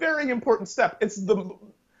it's a very important step.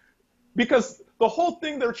 Because the whole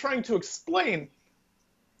thing they're trying to explain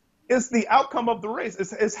is the outcome of the race,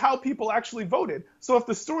 is how people actually voted. So if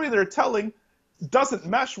the story they're telling doesn't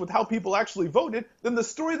mesh with how people actually voted, then the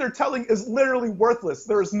story they're telling is literally worthless.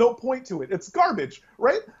 There is no point to it. It's garbage,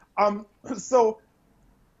 right? So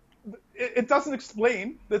it doesn't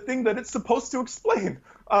explain the thing that it's supposed to explain.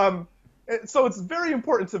 So it's very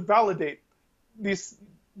important to validate these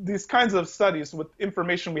kinds of studies with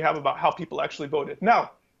information we have about how people actually voted.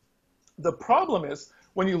 Now, the problem is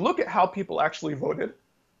when you look at how people actually voted,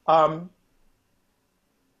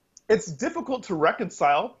 it's difficult to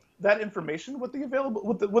reconcile that information with the available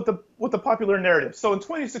with the popular narrative. So in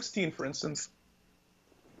 2016, for instance,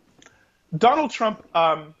 Donald Trump,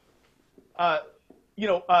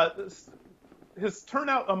 his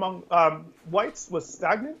turnout among whites was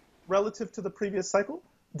stagnant relative to the previous cycle.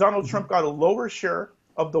 Donald Trump got a lower share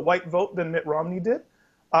of the white vote than Mitt Romney did.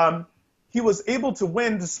 He was able to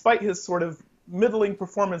win despite his sort of middling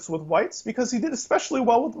performance with whites, because he did especially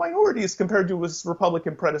well with minorities compared to his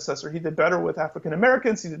Republican predecessor. He did better with African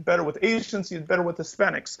Americans, he did better with Asians, he did better with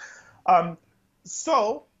Hispanics.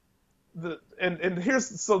 So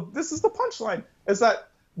this is the punchline, is that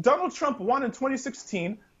Donald Trump won in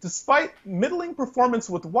 2016 despite middling performance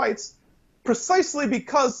with whites, precisely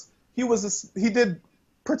because he did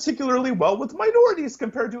particularly well with minorities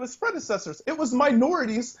compared to his predecessors. It was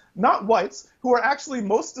minorities, not whites, who are actually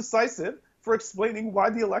most decisive for explaining why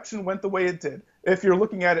the election went the way it did, if you're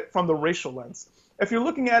looking at it from the racial lens. If you're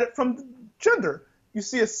looking at it from gender, you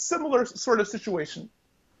see a similar sort of situation.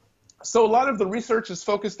 So a lot of the research is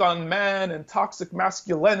focused on men and toxic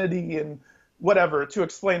masculinity and whatever to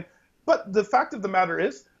explain. But the fact of the matter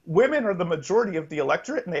is, women are the majority of the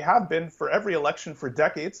electorate, and they have been for every election for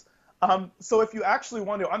decades. So if you actually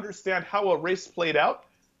want to understand how a race played out,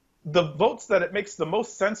 the votes that it makes the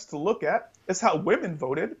most sense to look at is how women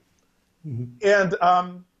voted.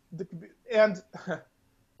 Mm-hmm.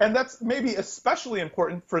 And that's maybe especially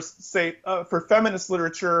important for, say, for feminist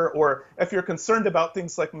literature, or if you're concerned about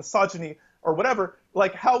things like misogyny or whatever,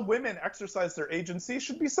 like how women exercise their agency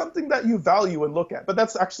should be something that you value and look at. But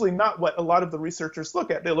that's actually not what a lot of the researchers look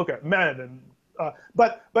at. They look at men and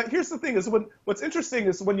but here's the thing: is what's interesting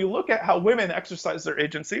is when you look at how women exercise their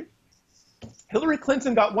agency, Hillary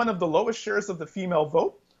Clinton got one of the lowest shares of the female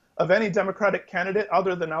vote of any Democratic candidate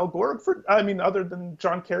other than Al Gore, other than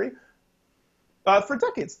John Kerry, for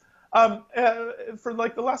decades, for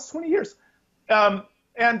like the last 20 years, and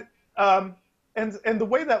the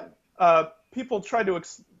way that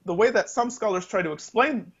the way that some scholars try to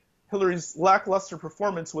explain Hillary's lackluster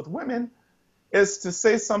performance with women is to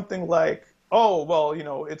say something like, oh, well,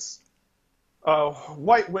 it's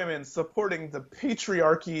white women supporting the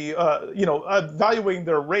patriarchy, valuing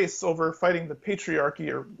their race over fighting the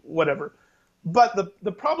patriarchy or whatever. But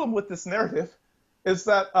the problem with this narrative is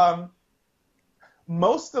that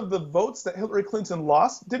most of the votes that Hillary Clinton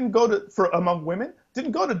lost among women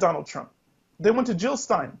didn't go to Donald Trump. They went to Jill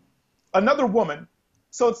Stein, another woman.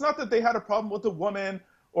 So it's not that they had a problem with a woman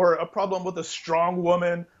or a problem with a strong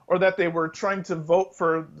woman, or that they were trying to vote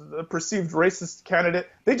for the perceived racist candidate.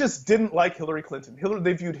 They just didn't like Hillary Clinton.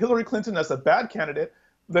 They viewed Hillary Clinton as a bad candidate.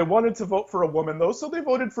 They wanted to vote for a woman, though, so they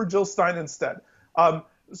voted for Jill Stein instead.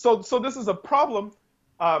 So this is a problem.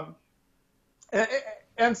 And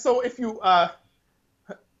so if you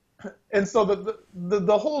and so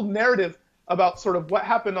the whole narrative about sort of what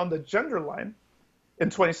happened on the gender line in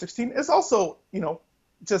 2016 is also,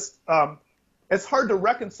 just it's hard to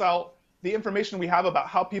reconcile the information we have about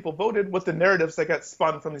how people voted with the narratives that get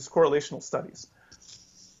spun from these correlational studies.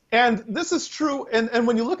 And this is true, and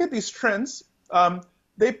when you look at these trends,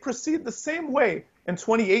 they proceed the same way in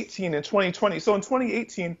 2018 and 2020. So in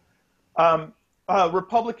 2018,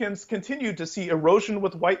 Republicans continued to see erosion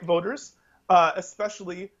with white voters,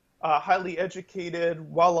 especially highly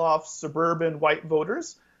educated, well-off, suburban white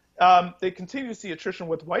voters. They continue to see attrition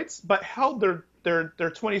with whites, but held their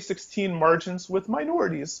 2016 margins with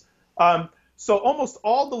minorities. So almost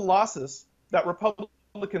all the losses that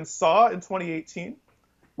Republicans saw in 2018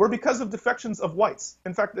 were because of defections of whites.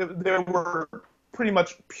 In fact, they were pretty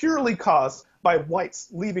much purely caused by whites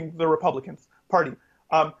leaving the Republican Party.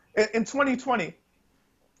 In 2020,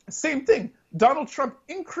 same thing. Donald Trump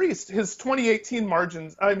increased his 2016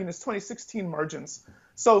 margins.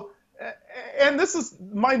 So, and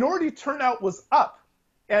minority turnout was up,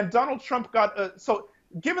 and Donald Trump so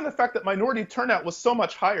given the fact that minority turnout was so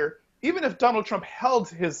much higher, even if Donald Trump held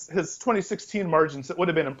his 2016 margins, it would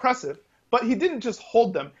have been impressive. But he didn't just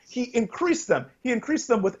hold them. He increased them. He increased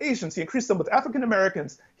them with Asians. He increased them with African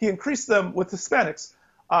Americans. He increased them with Hispanics.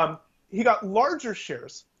 He got larger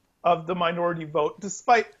shares of the minority vote,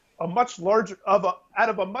 despite out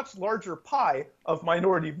of a much larger pie of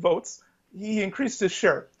minority votes. He increased his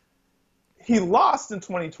share. He lost in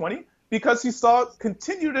 2020 because he saw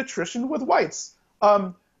continued attrition with whites.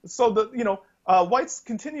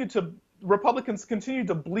 Republicans continued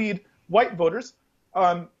to bleed white voters.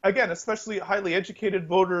 Again, especially highly educated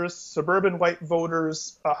voters, suburban white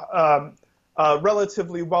voters,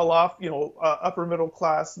 relatively well-off, upper middle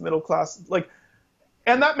class,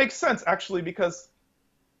 and that makes sense actually, because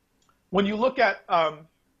when you look at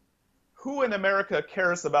who in America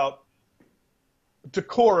cares about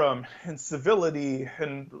decorum and civility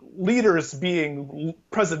and leaders being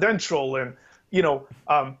presidential and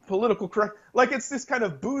political correct, it's this kind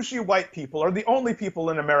of bougie white people are the only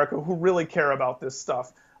people in America who really care about this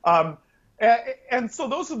stuff. And so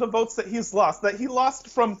those are the votes that he lost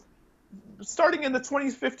from starting in the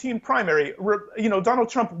 2015 primary. Donald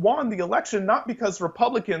Trump won the election not because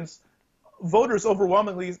voters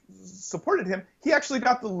overwhelmingly supported him. He actually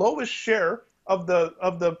got the lowest share of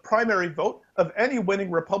the primary vote of any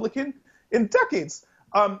winning Republican in decades.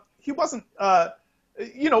 He wasn't.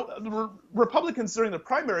 The Republicans during the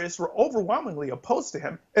primaries were overwhelmingly opposed to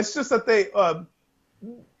him. It's just that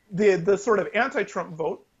the sort of anti-Trump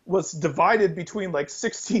vote was divided between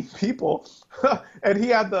 16 people, and he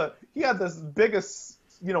had the biggest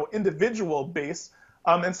individual base,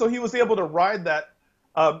 and so he was able to ride that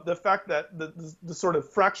the fact that the sort of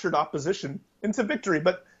fractured opposition into victory.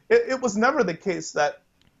 But it was never the case that.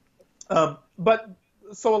 But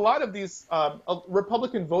so a lot of these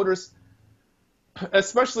Republican voters,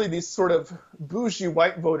 especially these sort of bougie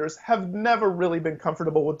white voters, have never really been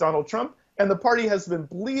comfortable with Donald Trump, and the party has been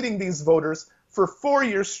bleeding these voters for 4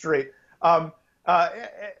 years straight.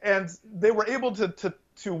 And they were able to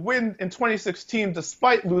win in 2016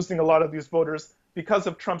 despite losing a lot of these voters because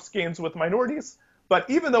of Trump's gains with minorities. But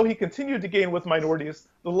even though he continued to gain with minorities,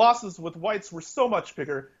 the losses with whites were so much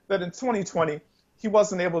bigger that in 2020 he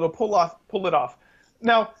wasn't able to pull it off.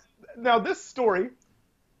 Now this story,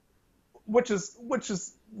 which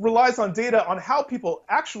relies on data on how people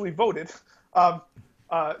actually voted,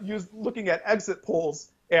 looking at exit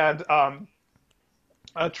polls and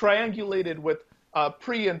triangulated with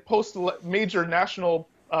pre and post major national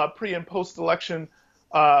pre and post election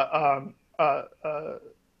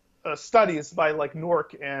studies by like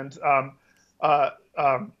NORC and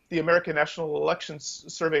the American National Elections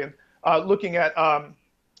Survey, and looking at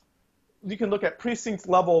you can look at precinct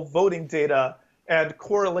level voting data and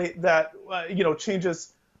correlate that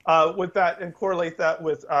changes with that, and correlate that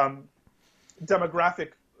with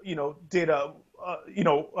demographic data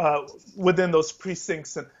within those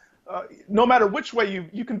precincts. And no matter which way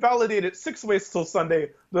you can validate it 6 ways till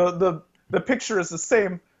Sunday, the picture is the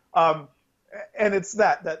same. And it's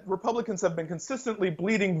that Republicans have been consistently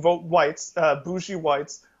bleeding vote whites, bougie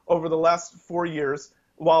whites, over the last 4 years,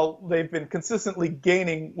 while they've been consistently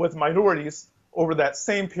gaining with minorities over that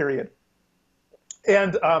same period.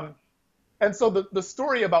 And so the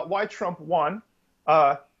story about why Trump won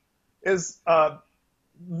is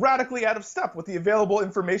radically out of step with the available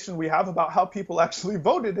information we have about how people actually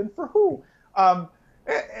voted and for who. And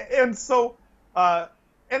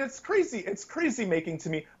it's crazy. It's crazy making to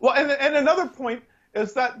me. Well, and another point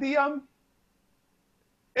is that the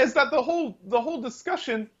whole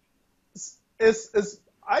discussion is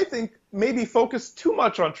I think maybe focused too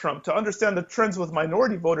much on Trump to understand the trends with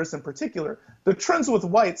minority voters in particular. The trends with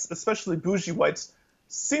whites, especially bougie whites,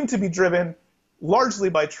 seem to be driven largely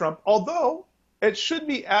by Trump. Although it should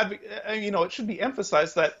be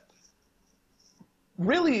emphasized that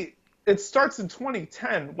really it starts in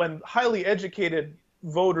 2010 when highly educated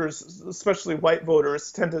voters, especially white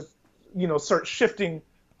voters, tend to start shifting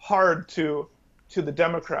hard to the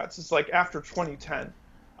Democrats. It's like after 2010.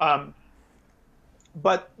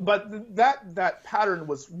 But that pattern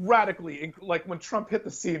was radically, like when Trump hit the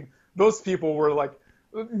scene, those people were like,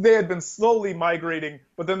 they had been slowly migrating,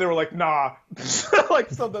 but then they were like, nah. Like,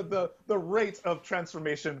 so the rate of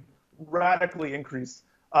transformation radically increased,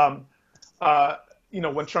 when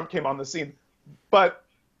Trump came on the scene. But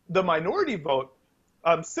the minority vote,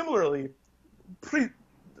 similarly,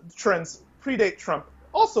 trends predate Trump,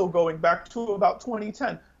 also going back to about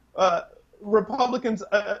 2010. Republicans,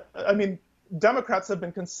 Democrats have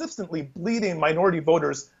been consistently bleeding minority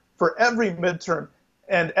voters for every midterm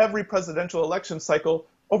and every presidential election cycle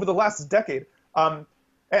over the last decade.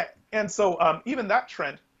 And so even that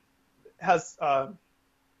trend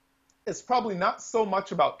is probably not so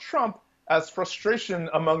much about Trump as frustration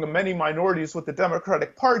among many minorities with the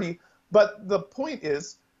Democratic Party. But the point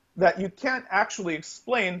is that you can't actually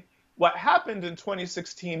explain what happened in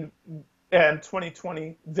 2016 and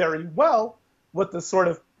 2020 very well with the sort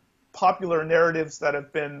of popular narratives that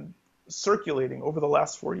have been circulating over the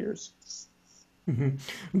last 4 years. Mm-hmm.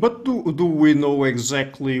 But do we know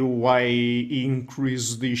exactly why he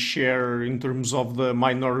increased the share in terms of the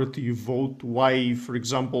minority vote? Why, for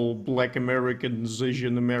example, Black Americans,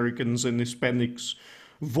 Asian Americans, and Hispanics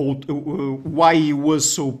vote? Why he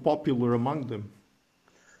was so popular among them?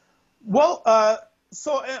 Well,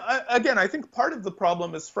 again, I think part of the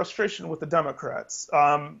problem is frustration with the Democrats.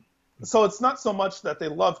 So it's not so much that they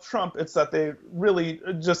love Trump, it's that they really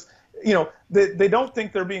just, they don't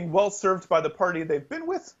think they're being well served by the party they've been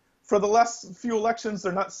with for the last few elections.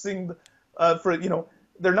 They're not seeing,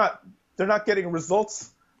 they're not getting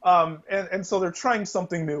results, and so they're trying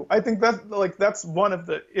something new. I think that's one of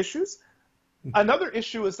the issues. Another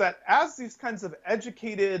issue is that as these kinds of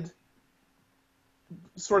educated,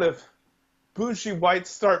 sort of bougie whites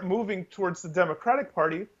start moving towards the Democratic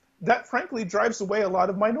Party, that frankly drives away a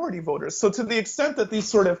lot of minority voters. So to the extent that these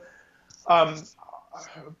sort of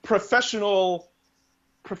professional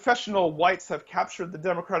whites have captured the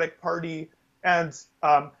Democratic Party, and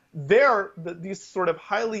these sort of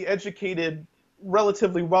highly educated,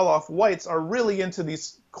 relatively well-off whites are really into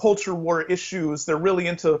these culture war issues. They're really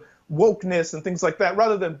into wokeness and things like that,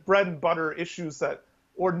 rather than bread and butter issues that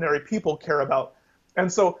ordinary people care about.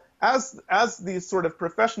 And so as these sort of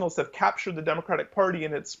professionals have captured the Democratic Party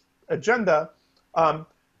and its agenda,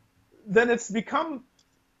 then it's become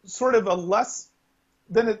sort of a less,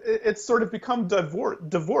 then it's sort of become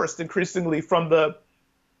divorced increasingly from the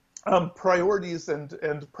priorities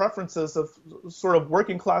and preferences of sort of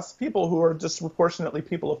working class people who are disproportionately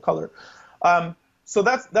people of color. So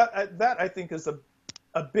that I think is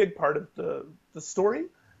a big part of the story.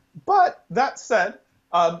 But that said,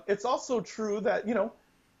 it's also true that,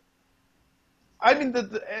 I mean,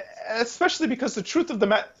 especially because the truth of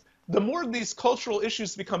the more these cultural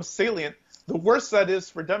issues become salient, the worse that is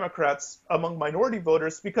for Democrats among minority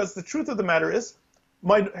voters, because the truth of the matter is,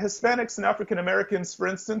 Hispanics and African Americans, for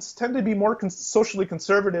instance, tend to be more socially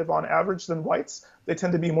conservative on average than whites. They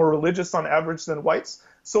tend to be more religious on average than whites.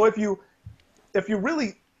 So if you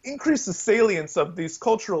really increase the salience of these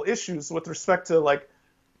cultural issues with respect to like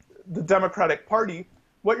the Democratic Party,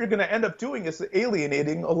 what you're going to end up doing is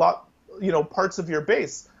alienating a lot, parts of your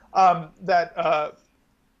base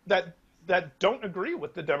that don't agree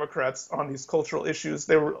with the Democrats on these cultural issues.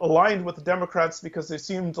 They were aligned with the Democrats because they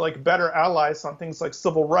seemed like better allies on things like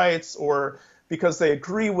civil rights, or because they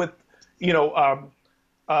agree with, state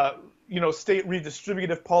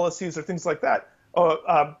redistributive policies or things like that.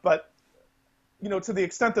 But to the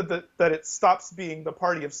extent that it stops being the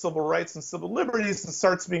party of civil rights and civil liberties and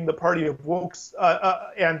starts being the party of woke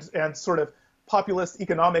and sort of populist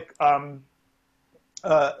economic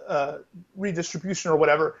redistribution or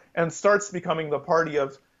whatever, and starts becoming the party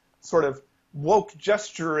of sort of woke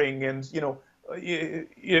gesturing and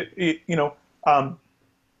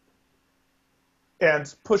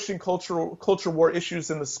and pushing culture war issues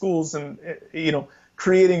in the schools, and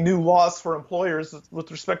creating new laws for employers with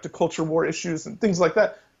respect to culture war issues and things like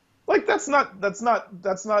that. Like that's not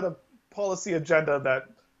a policy agenda that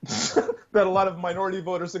that a lot of minority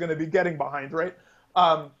voters are going to be getting behind, right?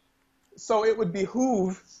 So it would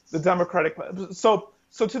behoove the Democratic. So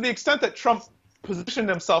to the extent that Trump positioned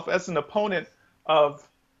himself as an opponent of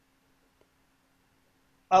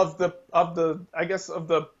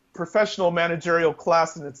the professional managerial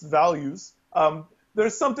class and its values,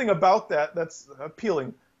 there's something about that that's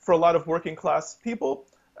appealing for a lot of working class people,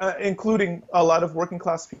 including a lot of working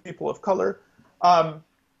class people of color. So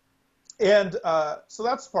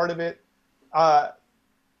that's part of it.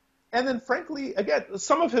 And then, frankly, again,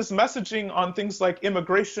 some of his messaging on things like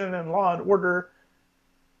immigration and law and order,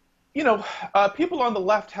 people on the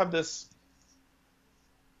left have this,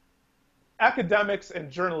 academics and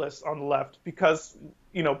journalists on the left, because,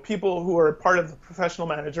 people who are part of the professional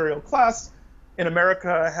managerial class in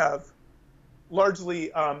America have largely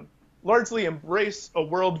embraced a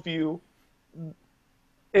worldview,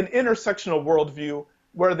 an intersectional worldview,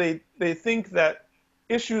 where they think that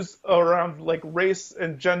issues around like race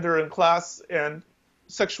and gender and class and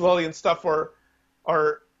sexuality and stuff are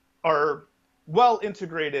well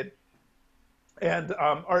integrated, and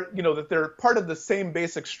that they're part of the same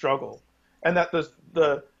basic struggle, and that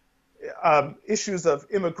the issues of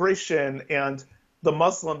immigration and the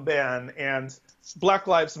Muslim ban and Black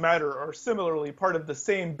Lives Matter are similarly part of the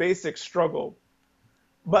same basic struggle.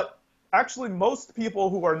 But actually, most people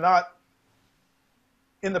who are not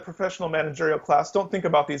in the professional managerial class don't think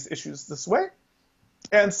about these issues this way.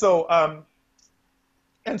 And so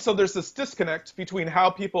there's this disconnect between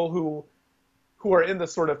how people who are in the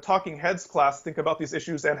sort of talking heads class think about these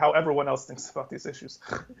issues and how everyone else thinks about these issues.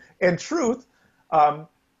 In truth,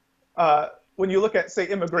 when you look at, say,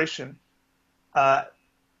 immigration,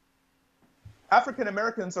 African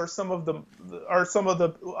Americans are some of the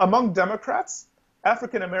among Democrats,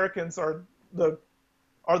 African Americans are the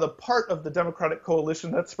part of the Democratic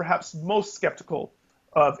coalition that's perhaps most skeptical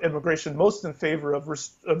of immigration, most in favor of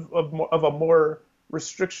a more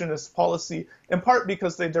restrictionist policy, in part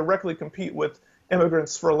because they directly compete with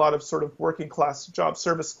immigrants for a lot of sort of working class jobs,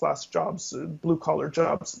 service class jobs, blue collar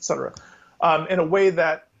jobs, et cetera, in a way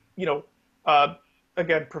that,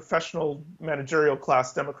 again, professional managerial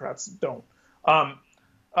class Democrats don't,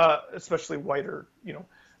 especially whiter,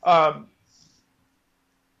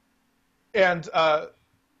 and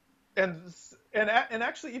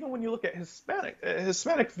actually, even when you look at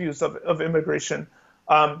Hispanic views of immigration,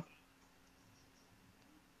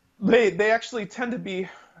 they actually tend to be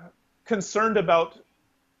concerned about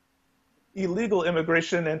illegal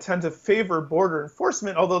immigration and tend to favor border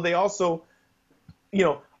enforcement, although they also, they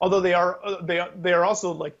are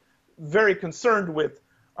also like very concerned with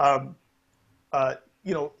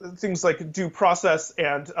things like due process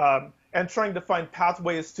and trying to find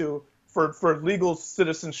pathways for legal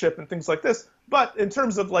citizenship and things like this. But in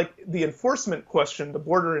terms of like the enforcement question, the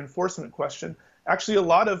border enforcement question, actually a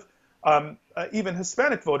lot of even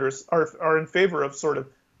Hispanic voters are in favor of sort of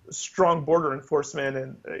strong border enforcement.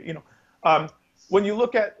 And when you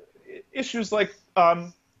look at issues like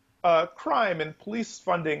crime and police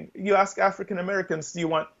funding, you ask African Americans, do you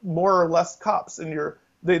want more or less cops? And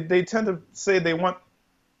they tend to say they want,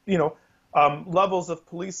 levels of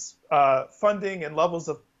police funding and levels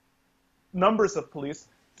of numbers of police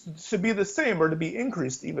to be the same or to be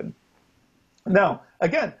increased even. Now,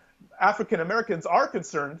 again, African Americans are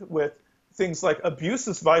concerned with things like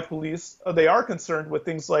abuses by police. They are concerned with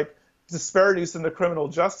things like disparities in the criminal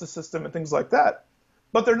justice system and things like that.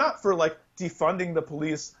 But they're not for like defunding the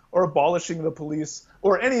police or abolishing the police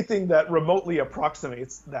or anything that remotely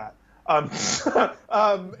approximates that. And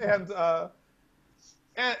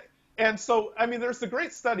so, I mean, there's a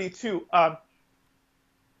great study too.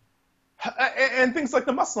 And things like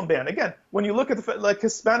the Muslim ban. Again, when you look at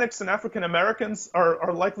Hispanics and African Americans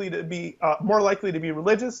are likely to be more likely to be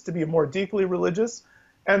religious, to be more deeply religious,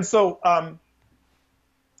 and so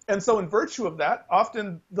in virtue of that,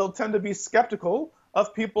 often they'll tend to be skeptical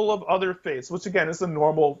of people of other faiths, which again is a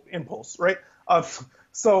normal impulse, right?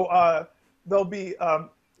 So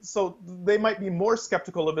they might be more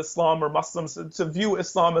skeptical of Islam or Muslims to view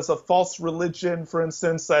Islam as a false religion, for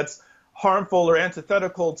instance, that's harmful or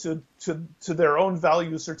antithetical to their own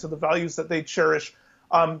values or to the values that they cherish.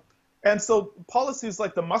 And so policies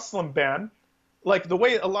like the Muslim ban, like the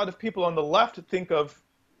way a lot of people on the left think of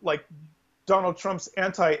like Donald Trump's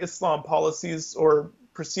anti-Islam policies or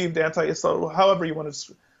perceived anti-Islam, however you want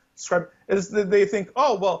to describe it, is that they think,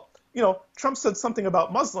 oh, well, Trump said something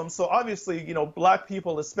about Muslims, so obviously, black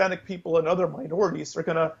people, Hispanic people, and other minorities are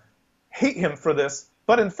going to hate him for this.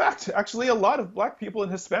 But in fact, actually, a lot of black people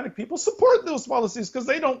and Hispanic people support those policies because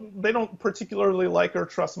they don't particularly like or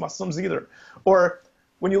trust Muslims either. Or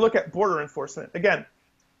when you look at border enforcement, again,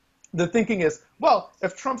 the thinking is, well,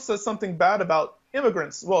 if Trump says something bad about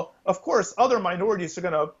immigrants, well, of course, other minorities are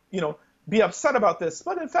going to, be upset about this.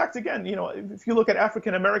 But in fact, again, if you look at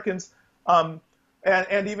African Americans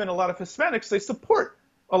and even a lot of Hispanics, they support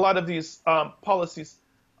a lot of these policies.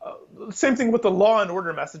 Same thing with the law and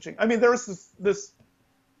order messaging. I mean, there was this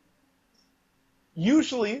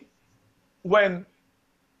usually when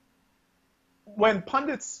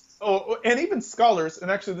pundits and even scholars,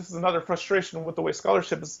 and actually this is another frustration with the way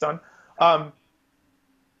scholarship is done,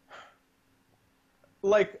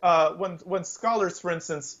 when scholars, for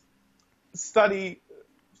instance, study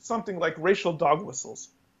something like racial dog whistles.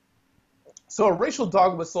 So a racial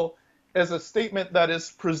dog whistle is a statement that is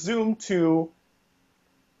presumed to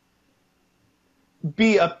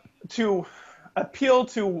to appeal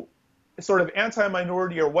to sort of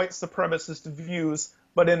anti-minority or white supremacist views,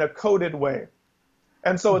 but in a coded way.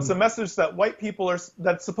 And so it's a message that white people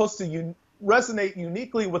that's supposed to resonate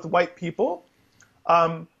uniquely with white people,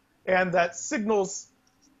 and that signals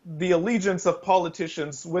the allegiance of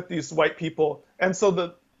politicians with these white people. And so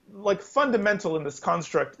the fundamental in this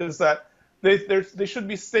construct is that they should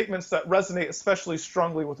be statements that resonate especially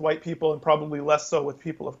strongly with white people and probably less so with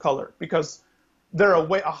people of color, because they're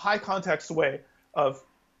a high context way of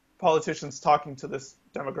politicians talking to this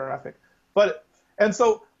demographic. And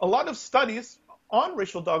so a lot of studies on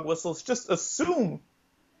racial dog whistles just assume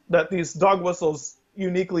that these dog whistles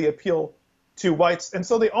uniquely appeal to whites, and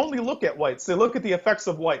so they only look at whites. They look at the effects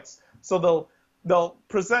of whites. So they'll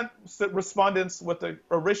present respondents with a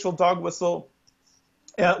racial dog whistle,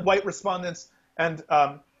 white respondents, and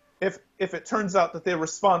if it turns out that they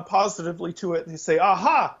respond positively to it, they say,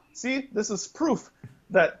 "Aha! See, this is proof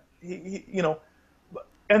that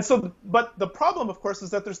And so, but the problem, of course, is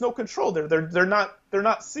that there's no control there. They're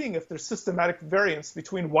not seeing if there's systematic variance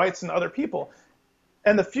between whites and other people.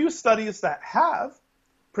 And the few studies that have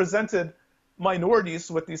presented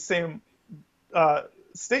minorities with these same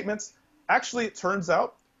statements, actually, it turns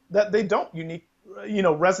out that they don't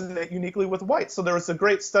resonate uniquely with whites. So there was a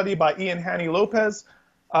great study by Ian Haney Lopez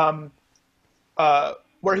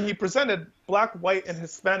where he presented black, white, and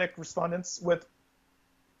Hispanic respondents with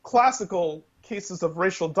classical cases of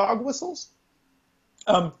racial dog whistles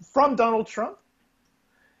from Donald Trump,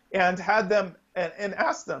 and had them and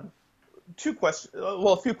asked them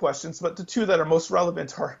a few questions, but the two that are most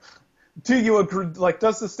relevant are: do you agree?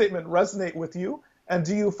 Does the statement resonate with you? And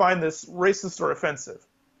do you find this racist or offensive?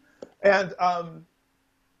 And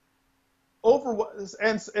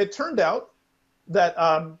it turned out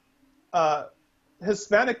that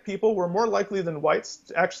Hispanic people were more likely than whites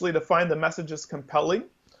to find the messages compelling,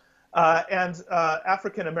 and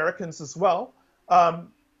African Americans as well.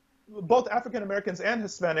 Both African Americans and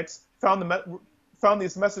Hispanics found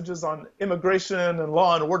these messages on immigration and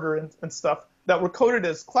law and order and stuff that were coded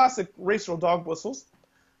as classic racial dog whistles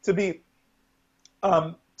to be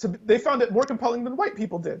they found it more compelling than white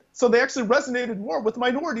people did. So they actually resonated more with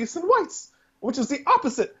minorities than whites, which is the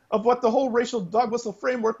opposite of what the whole racial dog whistle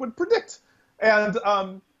framework would predict. And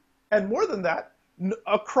more than that,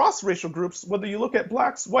 across racial groups, whether you look at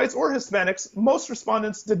blacks, whites, or Hispanics, most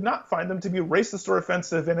respondents did not find them to be racist or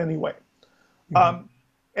offensive in any way. Mm-hmm.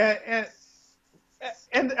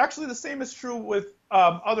 And actually the same is true with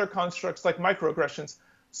other constructs like microaggressions.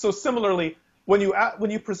 So similarly, when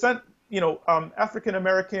you present African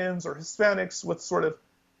Americans or Hispanics with sort of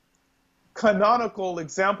canonical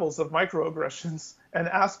examples of microaggressions and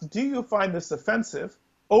ask, do you find this offensive?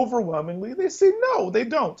 Overwhelmingly, they say no, they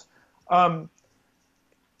don't.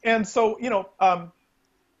 And so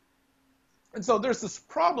there's this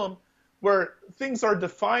problem where things are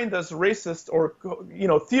defined as racist or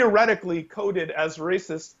theoretically coded as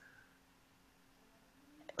racist,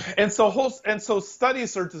 and so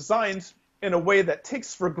studies are designed in a way that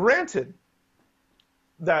takes for granted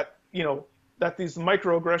that that these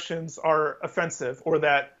microaggressions are offensive, or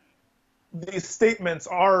that these statements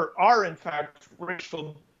are in fact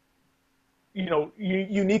racial,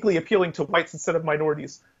 uniquely appealing to whites instead of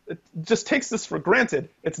minorities. It just takes this for granted.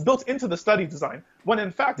 It's built into the study design, when in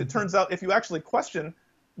fact it turns out if you actually question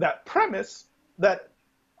that premise, that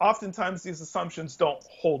oftentimes these assumptions don't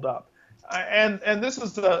hold up. And this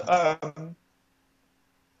is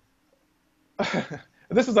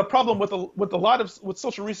this is a problem with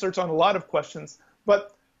social research on a lot of questions,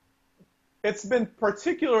 but it's been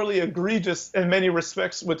particularly egregious in many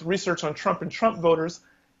respects with research on Trump and Trump voters,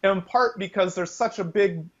 in part because there's such a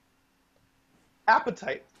big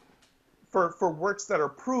appetite for works that are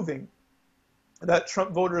proving that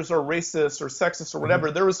Trump voters are racist or sexist or whatever.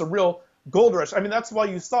 Mm-hmm. There was a real gold rush. I mean, that's why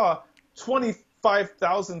you saw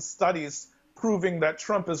 25,000 studies proving that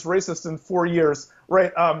Trump is racist in 4 years,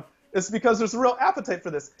 right? It's because there's a real appetite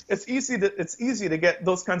for this. It's easy to get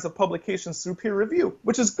those kinds of publications through peer review,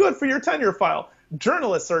 which is good for your tenure file.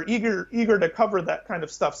 Journalists are eager to cover that kind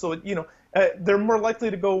of stuff. So they're more likely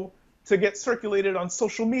to get circulated on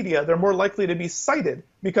social media. They're more likely to be cited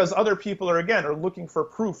because other people are looking for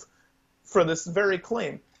proof for this very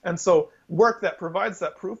claim. And so work that provides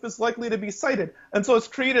that proof is likely to be cited. And so it's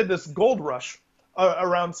created this gold rush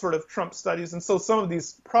around sort of Trump studies. And so some of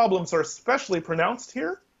these problems are especially pronounced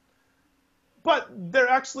here, but they're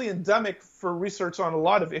actually endemic for research on a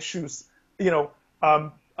lot of issues, well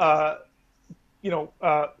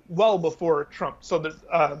before Trump. So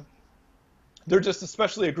they're just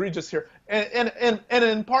especially egregious here, and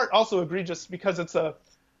in part also egregious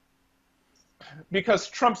because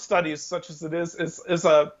Trump studies, such as it is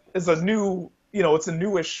a new, it's a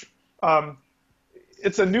newish,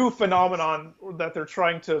 it's a new phenomenon that they're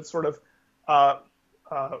trying to sort of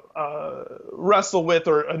wrestle with,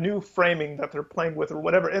 or a new framing that they're playing with, or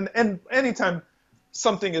whatever. And anytime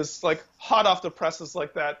something is like hot off the presses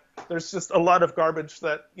like that, there's just a lot of garbage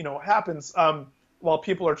that happens while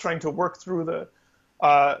people are trying to work through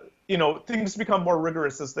things become more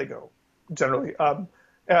rigorous as they go, generally.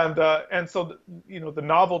 And so the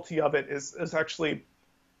novelty of it is actually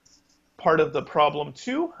part of the problem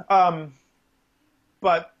too.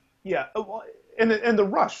 But yeah, and the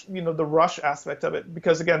rush, the rush aspect of it,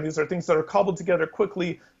 because again, these are things that are cobbled together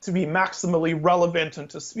quickly to be maximally relevant and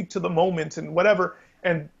to speak to the moment and whatever.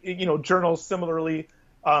 And journals similarly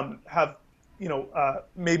have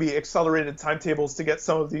maybe accelerated timetables to get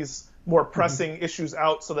some of these more pressing mm-hmm. issues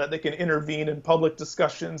out so that they can intervene in public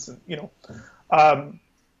discussions, and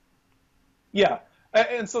yeah.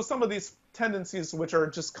 And so some of these tendencies, which are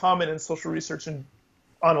just common in social research and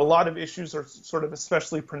on a lot of issues, are sort of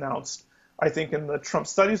especially pronounced, I think, in the Trump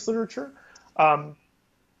studies literature.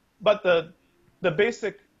 But the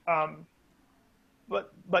basic, the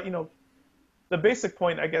basic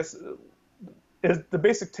point, I guess, is the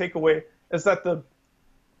basic takeaway is that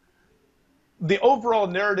the overall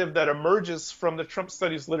narrative that emerges from the Trump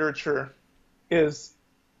studies literature is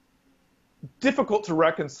difficult to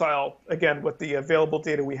reconcile, again, with the available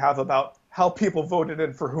data we have about how people voted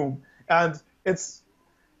and for whom. And it's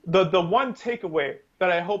the one takeaway that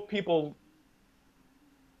I hope people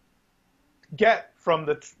get from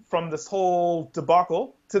this whole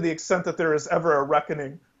debacle, to the extent that there is ever a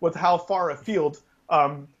reckoning with how far afield,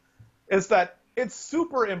 is that it's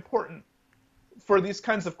super important for these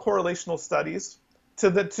kinds of correlational studies to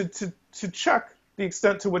check the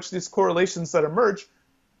extent to which these correlations that emerge,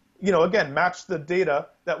 again, match the data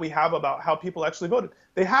that we have about how people actually voted.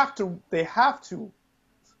 You have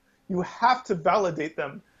to validate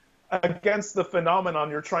them against the phenomenon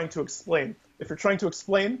you're trying to explain. If you're trying to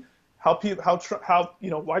explain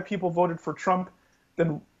why people voted for Trump,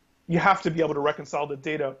 then you have to be able to reconcile the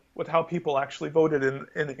data with how people actually voted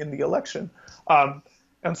in the election.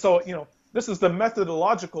 And so, this is the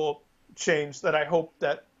methodological change that I hope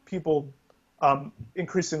that people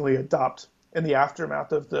increasingly adopt in the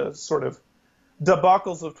aftermath of the sort of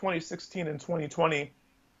debacles of 2016 and 2020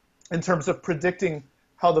 in terms of predicting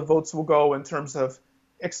how the votes will go, in terms of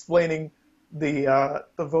explaining the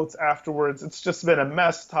votes afterwards. It's just been a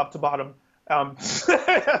mess, top to bottom.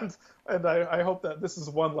 And I hope that this is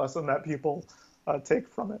one lesson that people take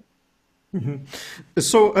from it.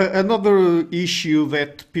 So another issue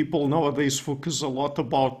that people nowadays focus a lot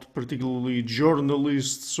about, particularly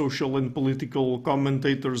journalists, social and political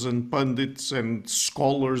commentators and pundits and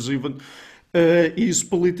scholars even, is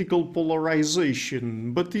political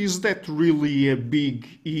polarization. But is that really a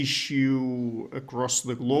big issue across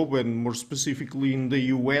the globe and more specifically in the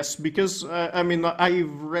US? Because,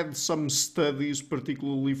 I've read some studies,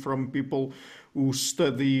 particularly from people who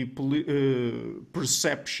study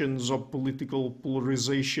perceptions of political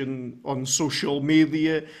polarization on social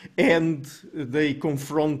media, and they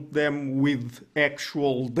confront them with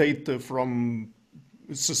actual data from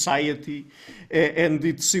society, and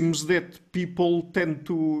it seems that people tend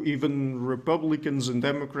to, even Republicans and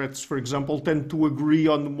Democrats, for example, tend to agree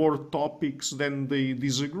on more topics than they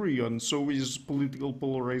disagree on. So is political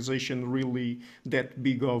polarization really that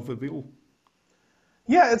big of a deal?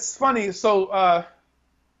 Yeah, it's funny. So,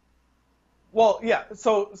 well, yeah.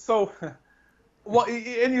 So, well,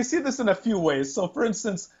 and you see this in a few ways. So, for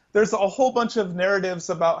instance, there's a whole bunch of narratives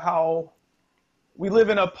about how we live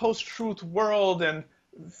in a post-truth world and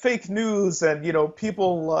fake news, and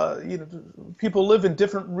people live in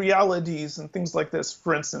different realities and things like this.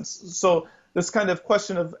 For instance, so this kind of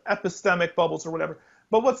question of epistemic bubbles or whatever.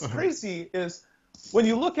 But what's crazy is when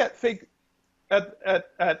you look at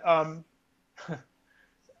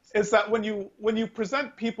is that when you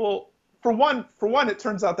present people, for one, it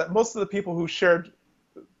turns out that most of the people who shared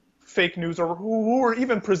fake news, or who were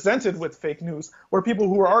even presented with fake news, were people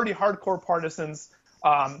who were already hardcore partisans,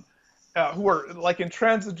 who were like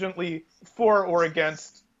intransigently for or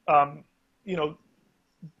against,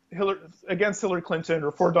 against Hillary Clinton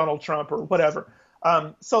or for Donald Trump or whatever.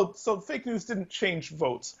 So fake news didn't change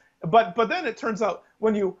votes. But then it turns out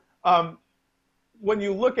when you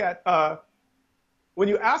look at when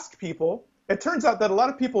you ask people, it turns out that a lot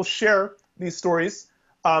of people share these stories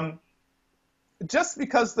just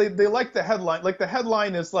because they like the headline. Like the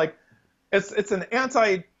headline is like, it's an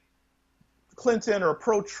anti-Clinton or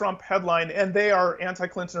pro-Trump headline, and they are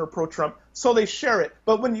anti-Clinton or pro-Trump, so they share it.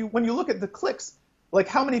 But when you look at the clicks, like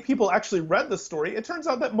how many people actually read the story, it turns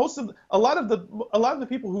out that a lot of the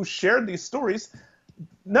people who shared these stories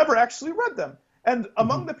never actually read them. And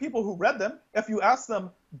among the people who read them, if you ask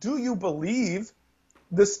them, do you believe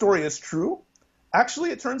this story is true? Actually,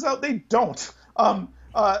 it turns out they don't.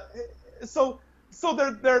 So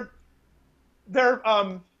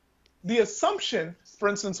the assumption, for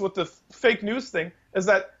instance, with the fake news thing, is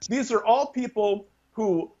that these are all people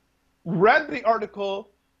who read the article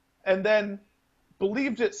and then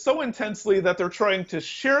believed it so intensely that they're trying to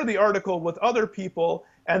share the article with other people,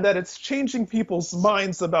 and that it's changing people's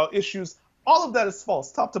minds about issues. All of that is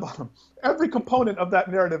false, top to bottom. Every component of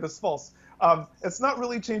that narrative is false. It's not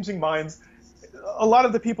really changing minds. A lot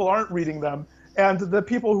of the people aren't reading them, and the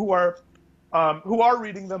people who are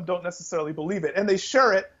reading them don't necessarily believe it, and they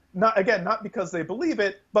share it not because they believe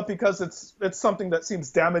it, but because it's something that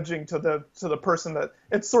seems damaging to the person. That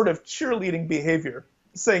it's sort of cheerleading behavior,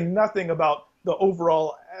 saying nothing about the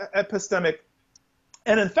overall epistemic.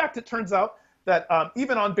 And in fact, it turns out that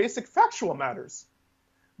even on basic factual matters,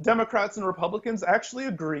 Democrats and Republicans actually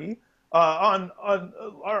agree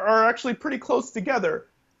are actually pretty close together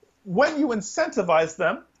when you incentivize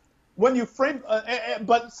them, when you frame.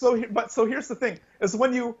 So here's the thing: is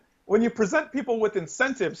when you present people with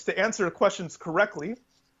incentives to answer questions correctly,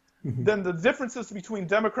 then the differences between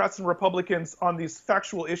Democrats and Republicans on these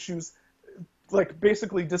factual issues, like,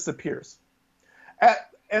 basically disappears.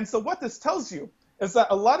 And so what this tells you is that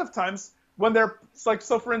a lot of times when they're like,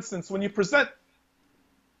 so for instance, when you present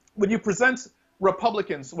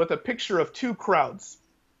Republicans with a picture of two crowds,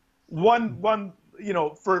 one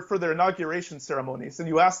for their inauguration ceremonies, and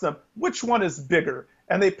you ask them which one is bigger,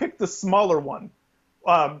 and they pick the smaller one.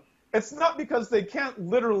 It's not because they can't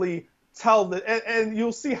literally tell that, and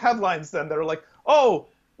you'll see headlines then that are like, oh,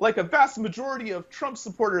 like a vast majority of Trump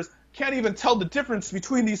supporters can't even tell the difference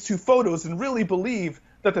between these two photos and really believe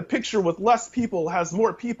that the picture with less people has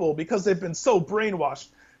more people because they've been so brainwashed.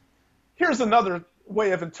 Here's another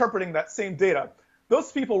way of interpreting that same data.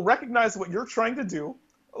 Those people recognize what you're trying to do.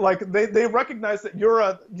 Like they recognize that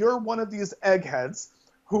you're one of these eggheads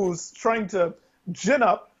who's trying to gin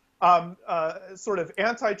up sort of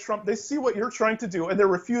anti-Trump. They see what you're trying to do, and they're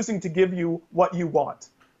refusing to give you what you want.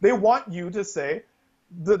 They want you to say,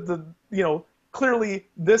 clearly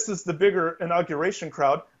this is the bigger inauguration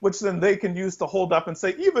crowd, which then they can use to hold up and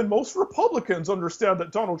say, even most Republicans understand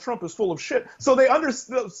that Donald Trump is full of shit. So they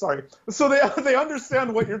understand. So they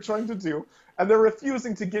understand what you're trying to do, and they're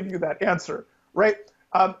refusing to give you that answer, right?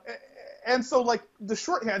 And so, like, the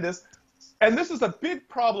shorthand is, and this is a big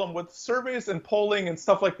problem with surveys and polling and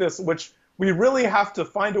stuff like this, which we really have to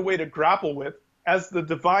find a way to grapple with as the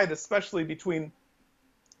divide, especially between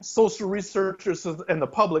social researchers and the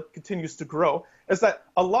public, continues to grow, is that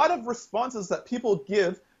a lot of responses that people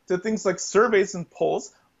give to things like surveys and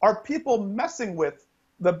polls are people messing with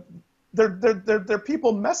they're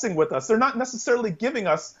people messing with us. They're not necessarily giving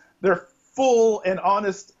us their full and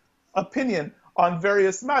honest opinion on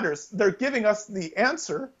various matters. They're giving us the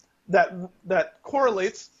answer that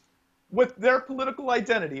correlates with their political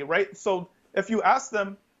identity, right? So if you ask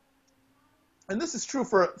them, and this is true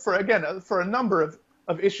for a number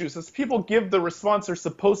of issues, as people give the response they're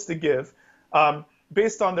supposed to give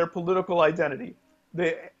based on their political identity.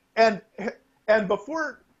 And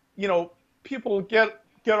before people get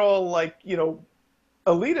all like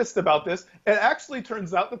elitist about this, it actually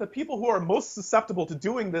turns out that the people who are most susceptible to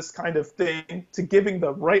doing this kind of thing, to giving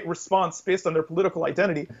the right response based on their political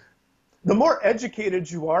identity, the more educated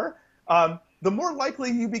you are, the more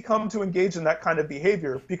likely you become to engage in that kind of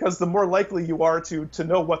behavior, because the more likely you are to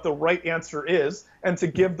know what the right answer is and to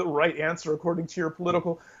give the right answer according to your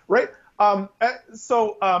political, right?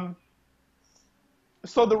 So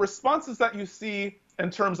the responses that you see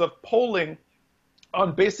in terms of polling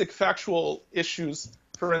on basic factual issues,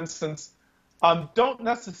 for instance, don't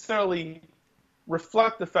necessarily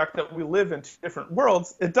reflect the fact that we live in two different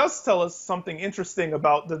worlds. It does tell us something interesting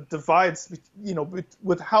about the divides,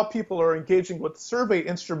 with how people are engaging with survey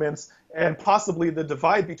instruments, and possibly the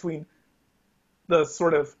divide between the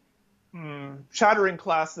sort of chattering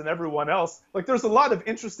class and everyone else. Like, there's a lot of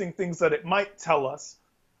interesting things that it might tell us,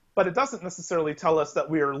 but it doesn't necessarily tell us that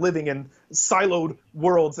we are living in siloed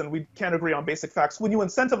worlds and we can't agree on basic facts. When you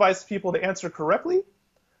incentivize people to answer correctly,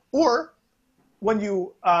 or when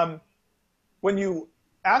you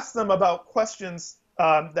ask them about questions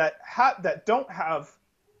that don't have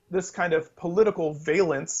this kind of political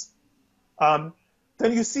valence, then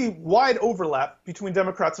you see wide overlap between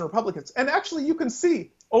Democrats and Republicans. And actually, you can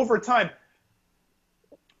see over time,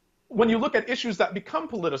 when you look at issues that become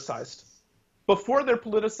politicized, before they're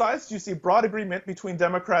politicized, you see broad agreement between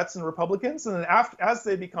Democrats and Republicans, and then as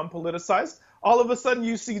they become politicized, all of a sudden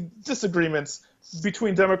you see disagreements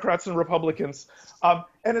between Democrats and Republicans.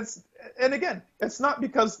 And again, it's not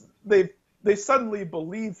because they suddenly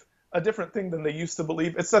believe a different thing than they used to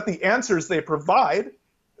believe. It's that the answers they provide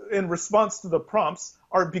in response to the prompts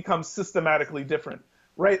become systematically different,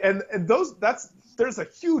 right? And there's a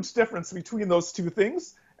huge difference between those two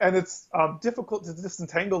things, and it's difficult to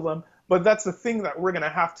disentangle them. But that's the thing that we're going to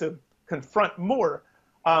have to confront more.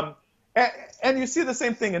 And you see the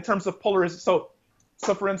same thing in terms of polarization.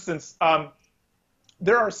 So for instance,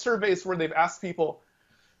 there are surveys where they've asked people,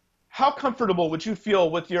 how comfortable would you feel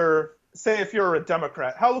with say if you're a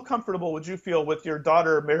Democrat, how comfortable would you feel with your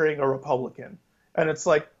daughter marrying a Republican? And it's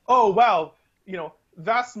like, oh, wow,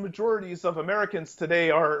 vast majorities of Americans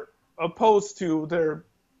today are opposed to their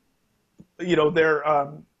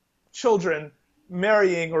children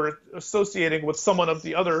marrying or associating with someone of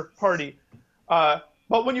the other party. But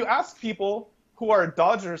when you ask people who are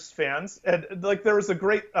Dodgers fans, and like there was a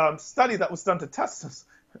great study that was done to test this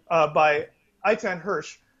by Eitan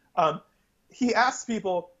Hirsch. He asked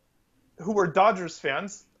people who were Dodgers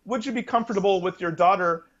fans, would you be comfortable with your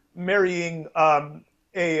daughter marrying a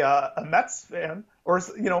Mets fan?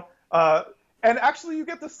 And actually you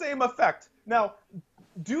get the same effect. Now,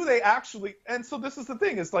 do they actually, and so this is the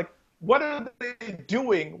thing, is like, what are they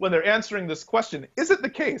doing when they're answering this question? Is it the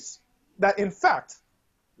case that, in fact,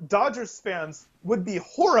 Dodgers fans would be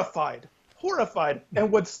horrified,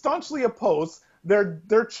 and would staunchly oppose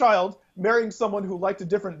their child marrying someone who liked a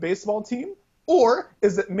different baseball team? Or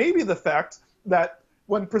is it maybe the fact that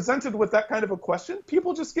when presented with that kind of a question,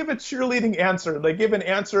 people just give a cheerleading answer? They give an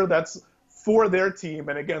answer that's for their team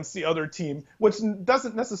and against the other team, which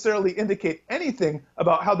doesn't necessarily indicate anything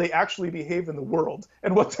about how they actually behave in the world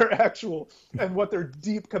and what their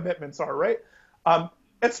deep commitments are, right?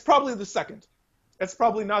 It's probably the second. It's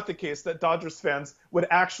probably not the case that Dodgers fans would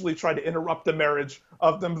actually try to interrupt the marriage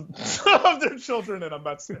of their children and a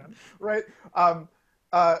Mets fan, right?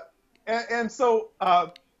 So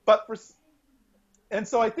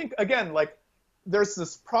I think, again, like, there's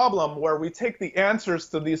this problem where we take the answers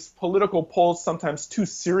to these political polls sometimes too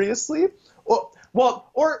seriously.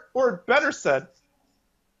 Or better said,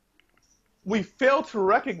 we fail to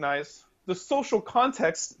recognize the social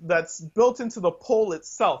context that's built into the poll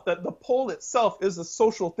itself, that the poll itself is a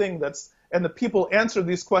social thing and the people answer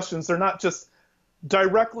these questions. They're not just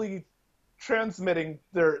directly transmitting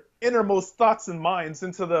their innermost thoughts and minds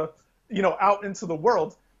out into the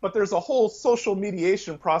world, but there's a whole social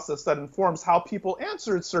mediation process that informs how people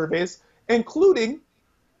answered surveys, including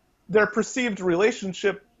their perceived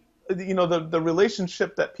relationship, the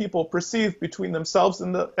relationship that people perceive between themselves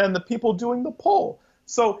and the people doing the poll.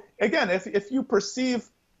 So again, if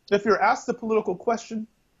you're asked a political question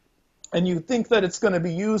and you think that it's going to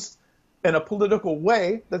be used in a political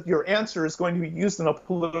way, that your answer is going to be used in a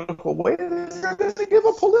political way, you're going to give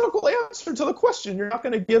a political answer to the question. You're not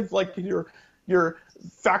going to give like your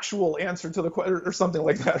factual answer to the question or something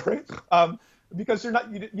like that, right? Because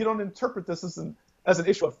you don't interpret this as an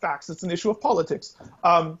issue of facts. It's an issue of politics.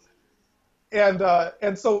 And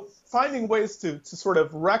so finding ways to sort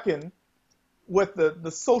of reckon with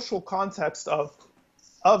the social context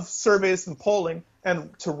of surveys and polling,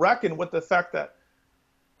 and to reckon with the fact that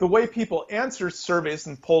the way people answer surveys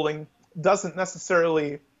and polling doesn't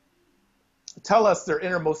necessarily tell us their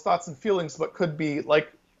innermost thoughts and feelings, but could be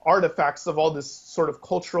like artifacts of all this sort of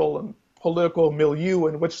cultural and political milieu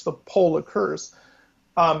in which the poll occurs.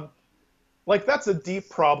 Like that's a deep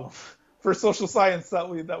problem for social science that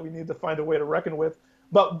we need to find a way to reckon with.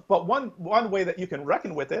 But one way that you can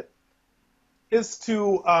reckon with it is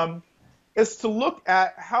to look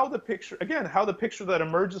at how the picture that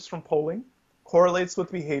emerges from polling correlates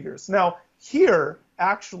with behaviors. Now, here,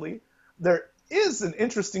 actually, there is an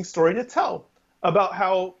interesting story to tell about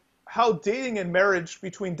how dating and marriage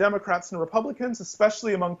between Democrats and Republicans,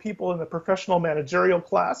 especially among people in the professional managerial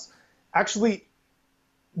class, actually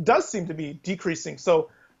does seem to be decreasing. So,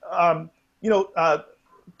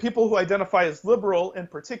 people who identify as liberal in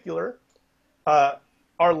particular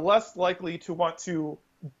are less likely to want to,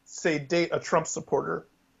 say, date a Trump supporter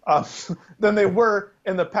than they were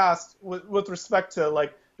in the past with respect to,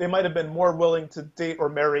 like, they might have been more willing to date or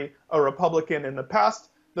marry a Republican in the past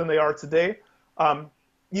than they are today.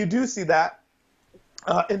 You do see that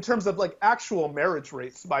in terms of like actual marriage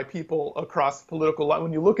rates by people across political line,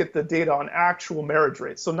 when you look at the data on actual marriage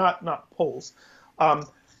rates, so not polls.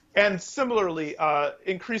 And similarly,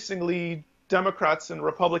 increasingly, Democrats and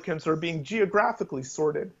Republicans are being geographically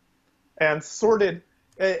sorted. And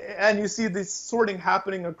you see this sorting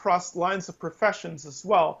happening across lines of professions as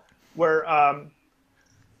well, where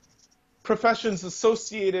professions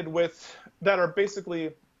associated with that are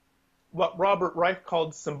basically what Robert Reich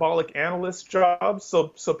called symbolic analyst jobs.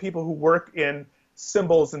 So people who work in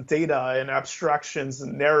symbols and data and abstractions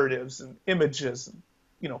and narratives and images, and,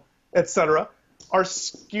 et cetera, are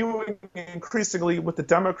skewing increasingly with the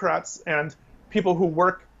Democrats, and people who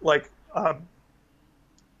work like,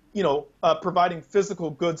 providing physical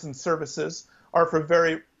goods and services are for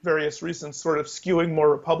various reasons sort of skewing more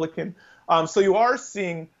Republican. So you are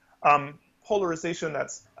seeing polarization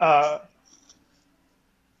that's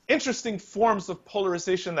interesting forms of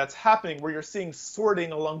polarization that's happening, where you're seeing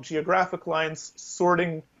sorting along geographic lines,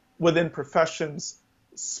 sorting within professions,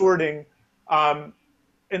 sorting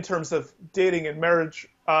in terms of dating and marriage.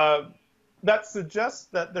 That suggests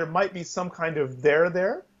that there might be some kind of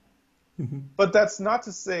there. Mm-hmm. But that's not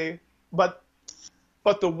to say, but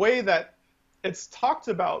the way that it's talked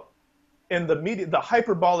about in the media, the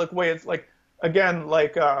hyperbolic way, it's like, again,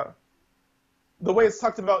 like the way it's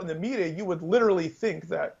talked about in the media, you would literally think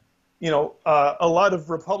that, a lot of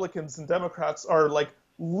Republicans and Democrats are like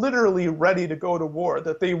literally ready to go to war,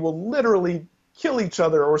 that they will literally kill each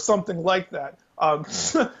other or something like that.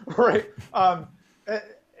 Right.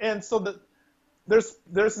 And so that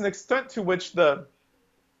there's an extent to which the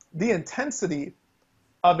intensity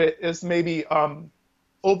of it is maybe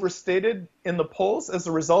overstated in the polls as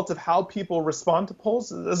a result of how people respond to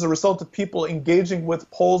polls, as a result of people engaging with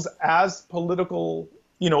polls as political,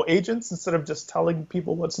 agents, instead of just telling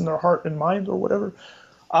people what's in their heart and mind or whatever.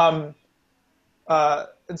 And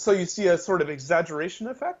so you see a sort of exaggeration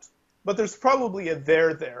effect, but there's probably a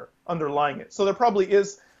there underlying it. So there probably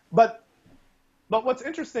is, but what's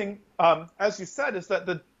interesting, as you said, is that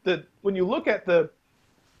the when you look at the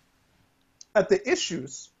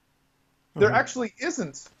issues, there actually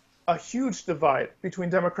isn't a huge divide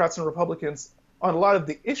between Democrats and Republicans on a lot of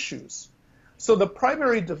the issues. So the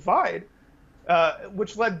primary divide,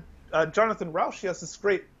 which led Jonathan Rauch, he has this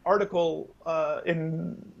great article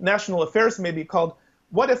in National Affairs maybe called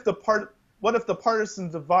 "What if the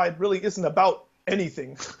partisan divide really isn't about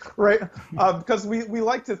anything, right? Because we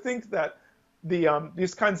like to think that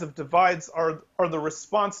these kinds of divides are the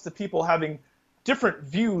response to people having different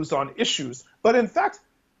views on issues. But in fact,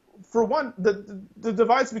 for one, the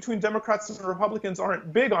divides between Democrats and Republicans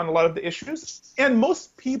aren't big on a lot of the issues, and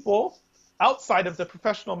most people outside of the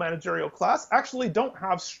professional managerial class actually don't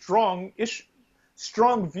have strong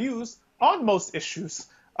views on most issues.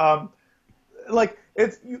 Like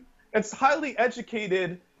it's highly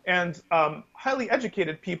educated and highly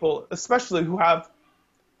educated people, especially who have,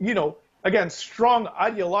 again, strong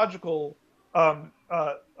ideological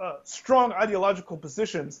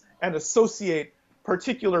positions and associate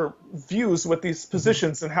particular views with these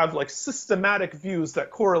positions and have like systematic views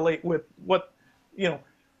that correlate with what,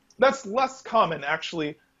 that's less common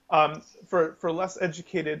actually for less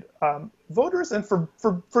educated voters and for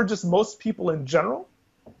just most people in general.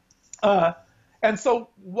 And so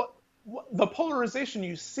what the polarization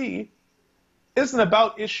you see isn't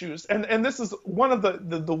about issues, and this is one of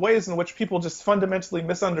the ways in which people just fundamentally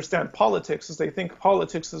misunderstand politics, is they think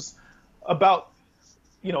politics is about,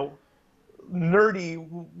 nerdy,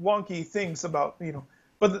 wonky things about,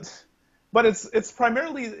 but it's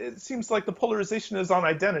primarily, it seems like the polarization is on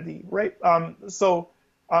identity, right?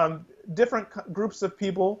 Different groups of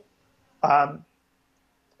people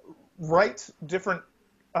write different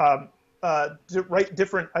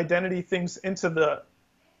identity things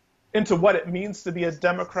into what it means to be a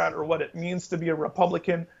Democrat or what it means to be a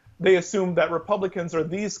Republican. They assume that Republicans are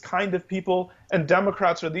these kind of people and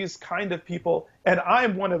Democrats are these kind of people, and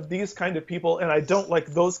I'm one of these kind of people, and I don't like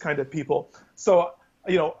those kind of people. So,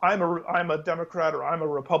 I'm a Democrat or I'm a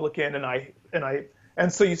Republican,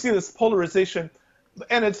 and so you see this polarization,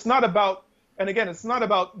 and it's not about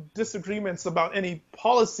disagreements about any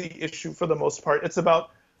policy issue for the most part. It's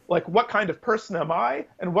about like, what kind of person am I,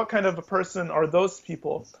 and what kind of a person are those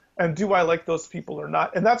people, and do I like those people or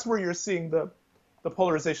not? And that's where you're seeing the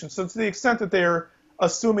polarization. So to the extent that they're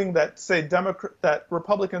assuming that, say, that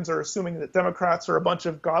Republicans are assuming that Democrats are a bunch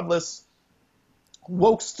of godless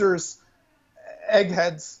wokesters,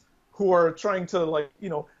 eggheads who are trying to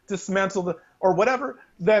dismantle or whatever,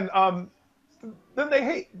 then they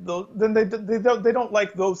hate those. Then they don't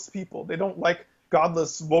like those people. They don't like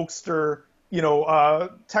godless wokester,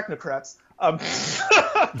 technocrats. And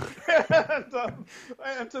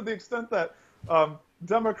to the extent that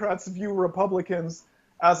Democrats view Republicans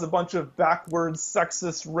as a bunch of backwards,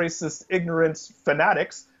 sexist, racist, ignorant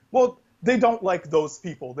fanatics, well, they don't like those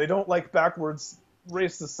people. They don't like backwards,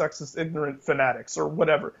 racist, sexist, ignorant fanatics or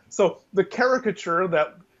whatever. So the caricature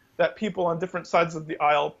that people on different sides of the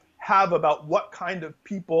aisle have about what kind of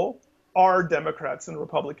people are Democrats and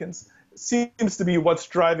Republicans seems to be what's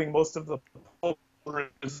driving most of the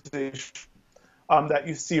polarization that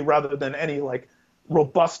you see, rather than any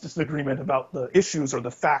robust disagreement about the issues or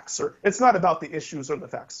the facts. Or it's not about the issues or the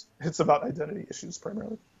facts. It's about identity issues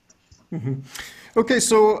primarily. Mm-hmm. Okay,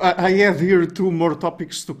 so I have here two more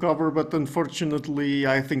topics to cover, but unfortunately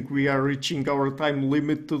I think we are reaching our time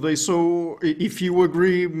limit today. So if you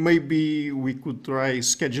agree, maybe we could try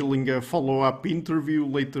scheduling a follow-up interview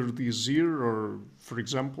later this year, or for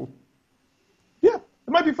example. Yeah,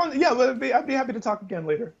 it might be fun. Yeah, I'd be happy to talk again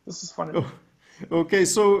later. This is fun. Oh, okay,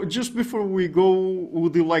 so just before we go,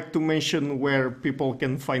 would you like to mention where people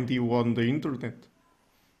can find you on the internet?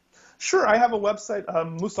 Sure, I have a website,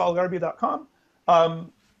 musa-al-Gharbi.com,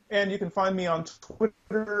 and you can find me on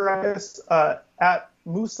Twitter, I guess, at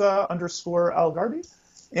Musa_al-Gharbi.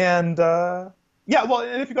 And and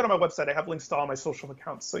if you go to my website, I have links to all my social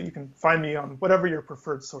accounts, so you can find me on whatever your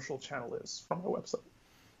preferred social channel is from my website.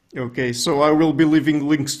 Okay, so I will be leaving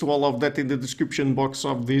links to all of that in the description box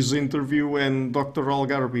of this interview. And Dr.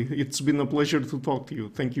 al-Gharbi, it's been a pleasure to talk to you.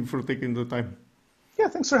 Thank you for taking the time. Yeah,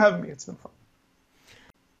 thanks for having me. It's been fun.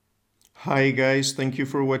 Hi guys, thank you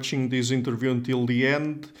for watching this interview until the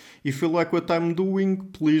end. If you like what I'm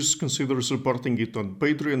doing, please consider supporting it on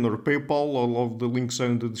Patreon or PayPal. All of the links are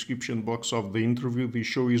in the description box of the interview. The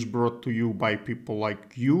show is brought to you by people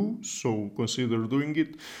like you, so consider doing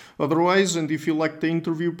it. Otherwise, and if you like the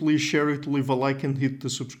interview, please share it, leave a like and hit the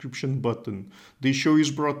subscription button. This show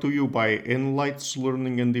is brought to you by Enlights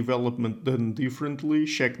Learning and Development Done Differently.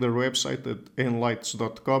 Check their website at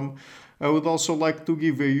enlights.com. I would also like to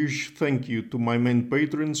give a huge thank you to my main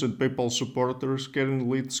patrons and PayPal supporters: Karen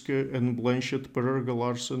Litske, Anne Blanchett, Parerga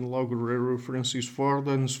Larsen, Lau Guerrero, Francis Ford,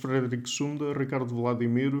 Hans Frederick Sunda, Ricardo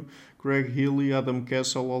Vladimiro, Craig Healy, Adam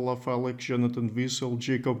Kessel, Olaf Alex, Jonathan Wiesel,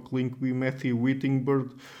 Jacob Klinkby, Matthew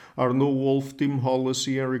Whittingbird, Arnaud Wolf, Tim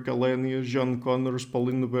Hollacy, Eric Alenia, John Connors,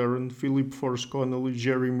 Pauline Barron, Philip Force Connolly,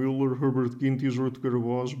 Jerry Mueller, Herbert Gintis, Rutger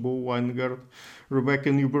Voss, Bo Weingart, Rebecca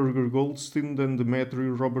Newberger Goldstein, Dan Demetri,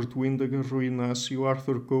 Robert Windager, Rui Inácio,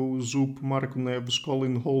 Arthur Coe, Zup, Marco Neves,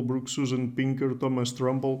 Colin Holbrook, Susan Pinker, Thomas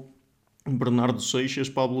Trumbull, Bernardo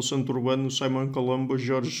Seixas, Pablo Santurbano, Simon Colombo,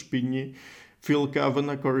 Jorge Espinha, Phil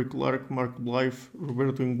Kavanagh, Corey Clark, Mark Blythe,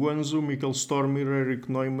 Roberto Inguanzo, Michael Stormir, Eric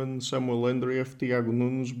Neumann, Samuel Andreev, Tiago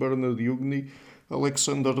Nunes, Bernard Yugni,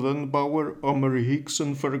 Alexander Dunbauer, Omer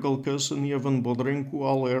Hickson, Fergal Cusson, Evan Bodrenko,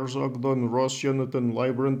 Al Herzog, Don Ross, Jonathan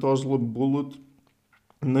Librant, Oslo Bullet,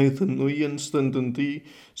 Nathan Nguyen, Stanton T,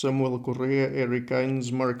 Samuel Correa, Eric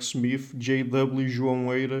Hines, Mark Smith, J.W. João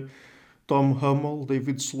Eira, Tom Hummel,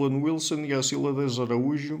 David Sloan Wilson, Yacila Dez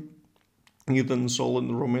Araújo, Ethan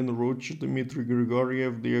Solon, Roman Roach, Dmitry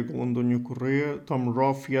Grigoriev, Diego Antonio Correa, Tom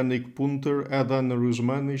Roth, Yannick Punter, Adana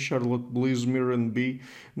Rusmani, Charlotte Bliss, Miran B,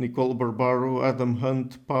 Nicole Barbaro, Adam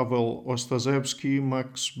Hunt, Pavel Ostazewski,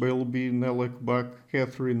 Max Belby, Nelek Bach,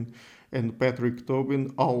 Catherine and Patrick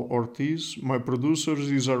Tobin, Al Ortiz. My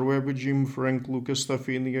producers is Web, Jim Frank, Lucas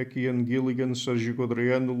Stafinia, Kian Gilligan, Sergio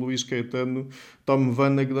Adriano, Luís Caetano, Tom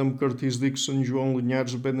Vanagdam, Curtis Dixon, João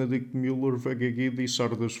Linhares, Benedict Mueller, Vega Guidi,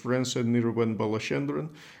 Sardas France, and Nirvan Balachandran.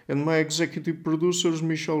 And my executive producers,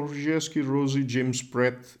 Michelle Rzeski, Rosie, James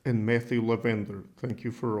Pratt, and Matthew Lavender. Thank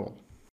you for all.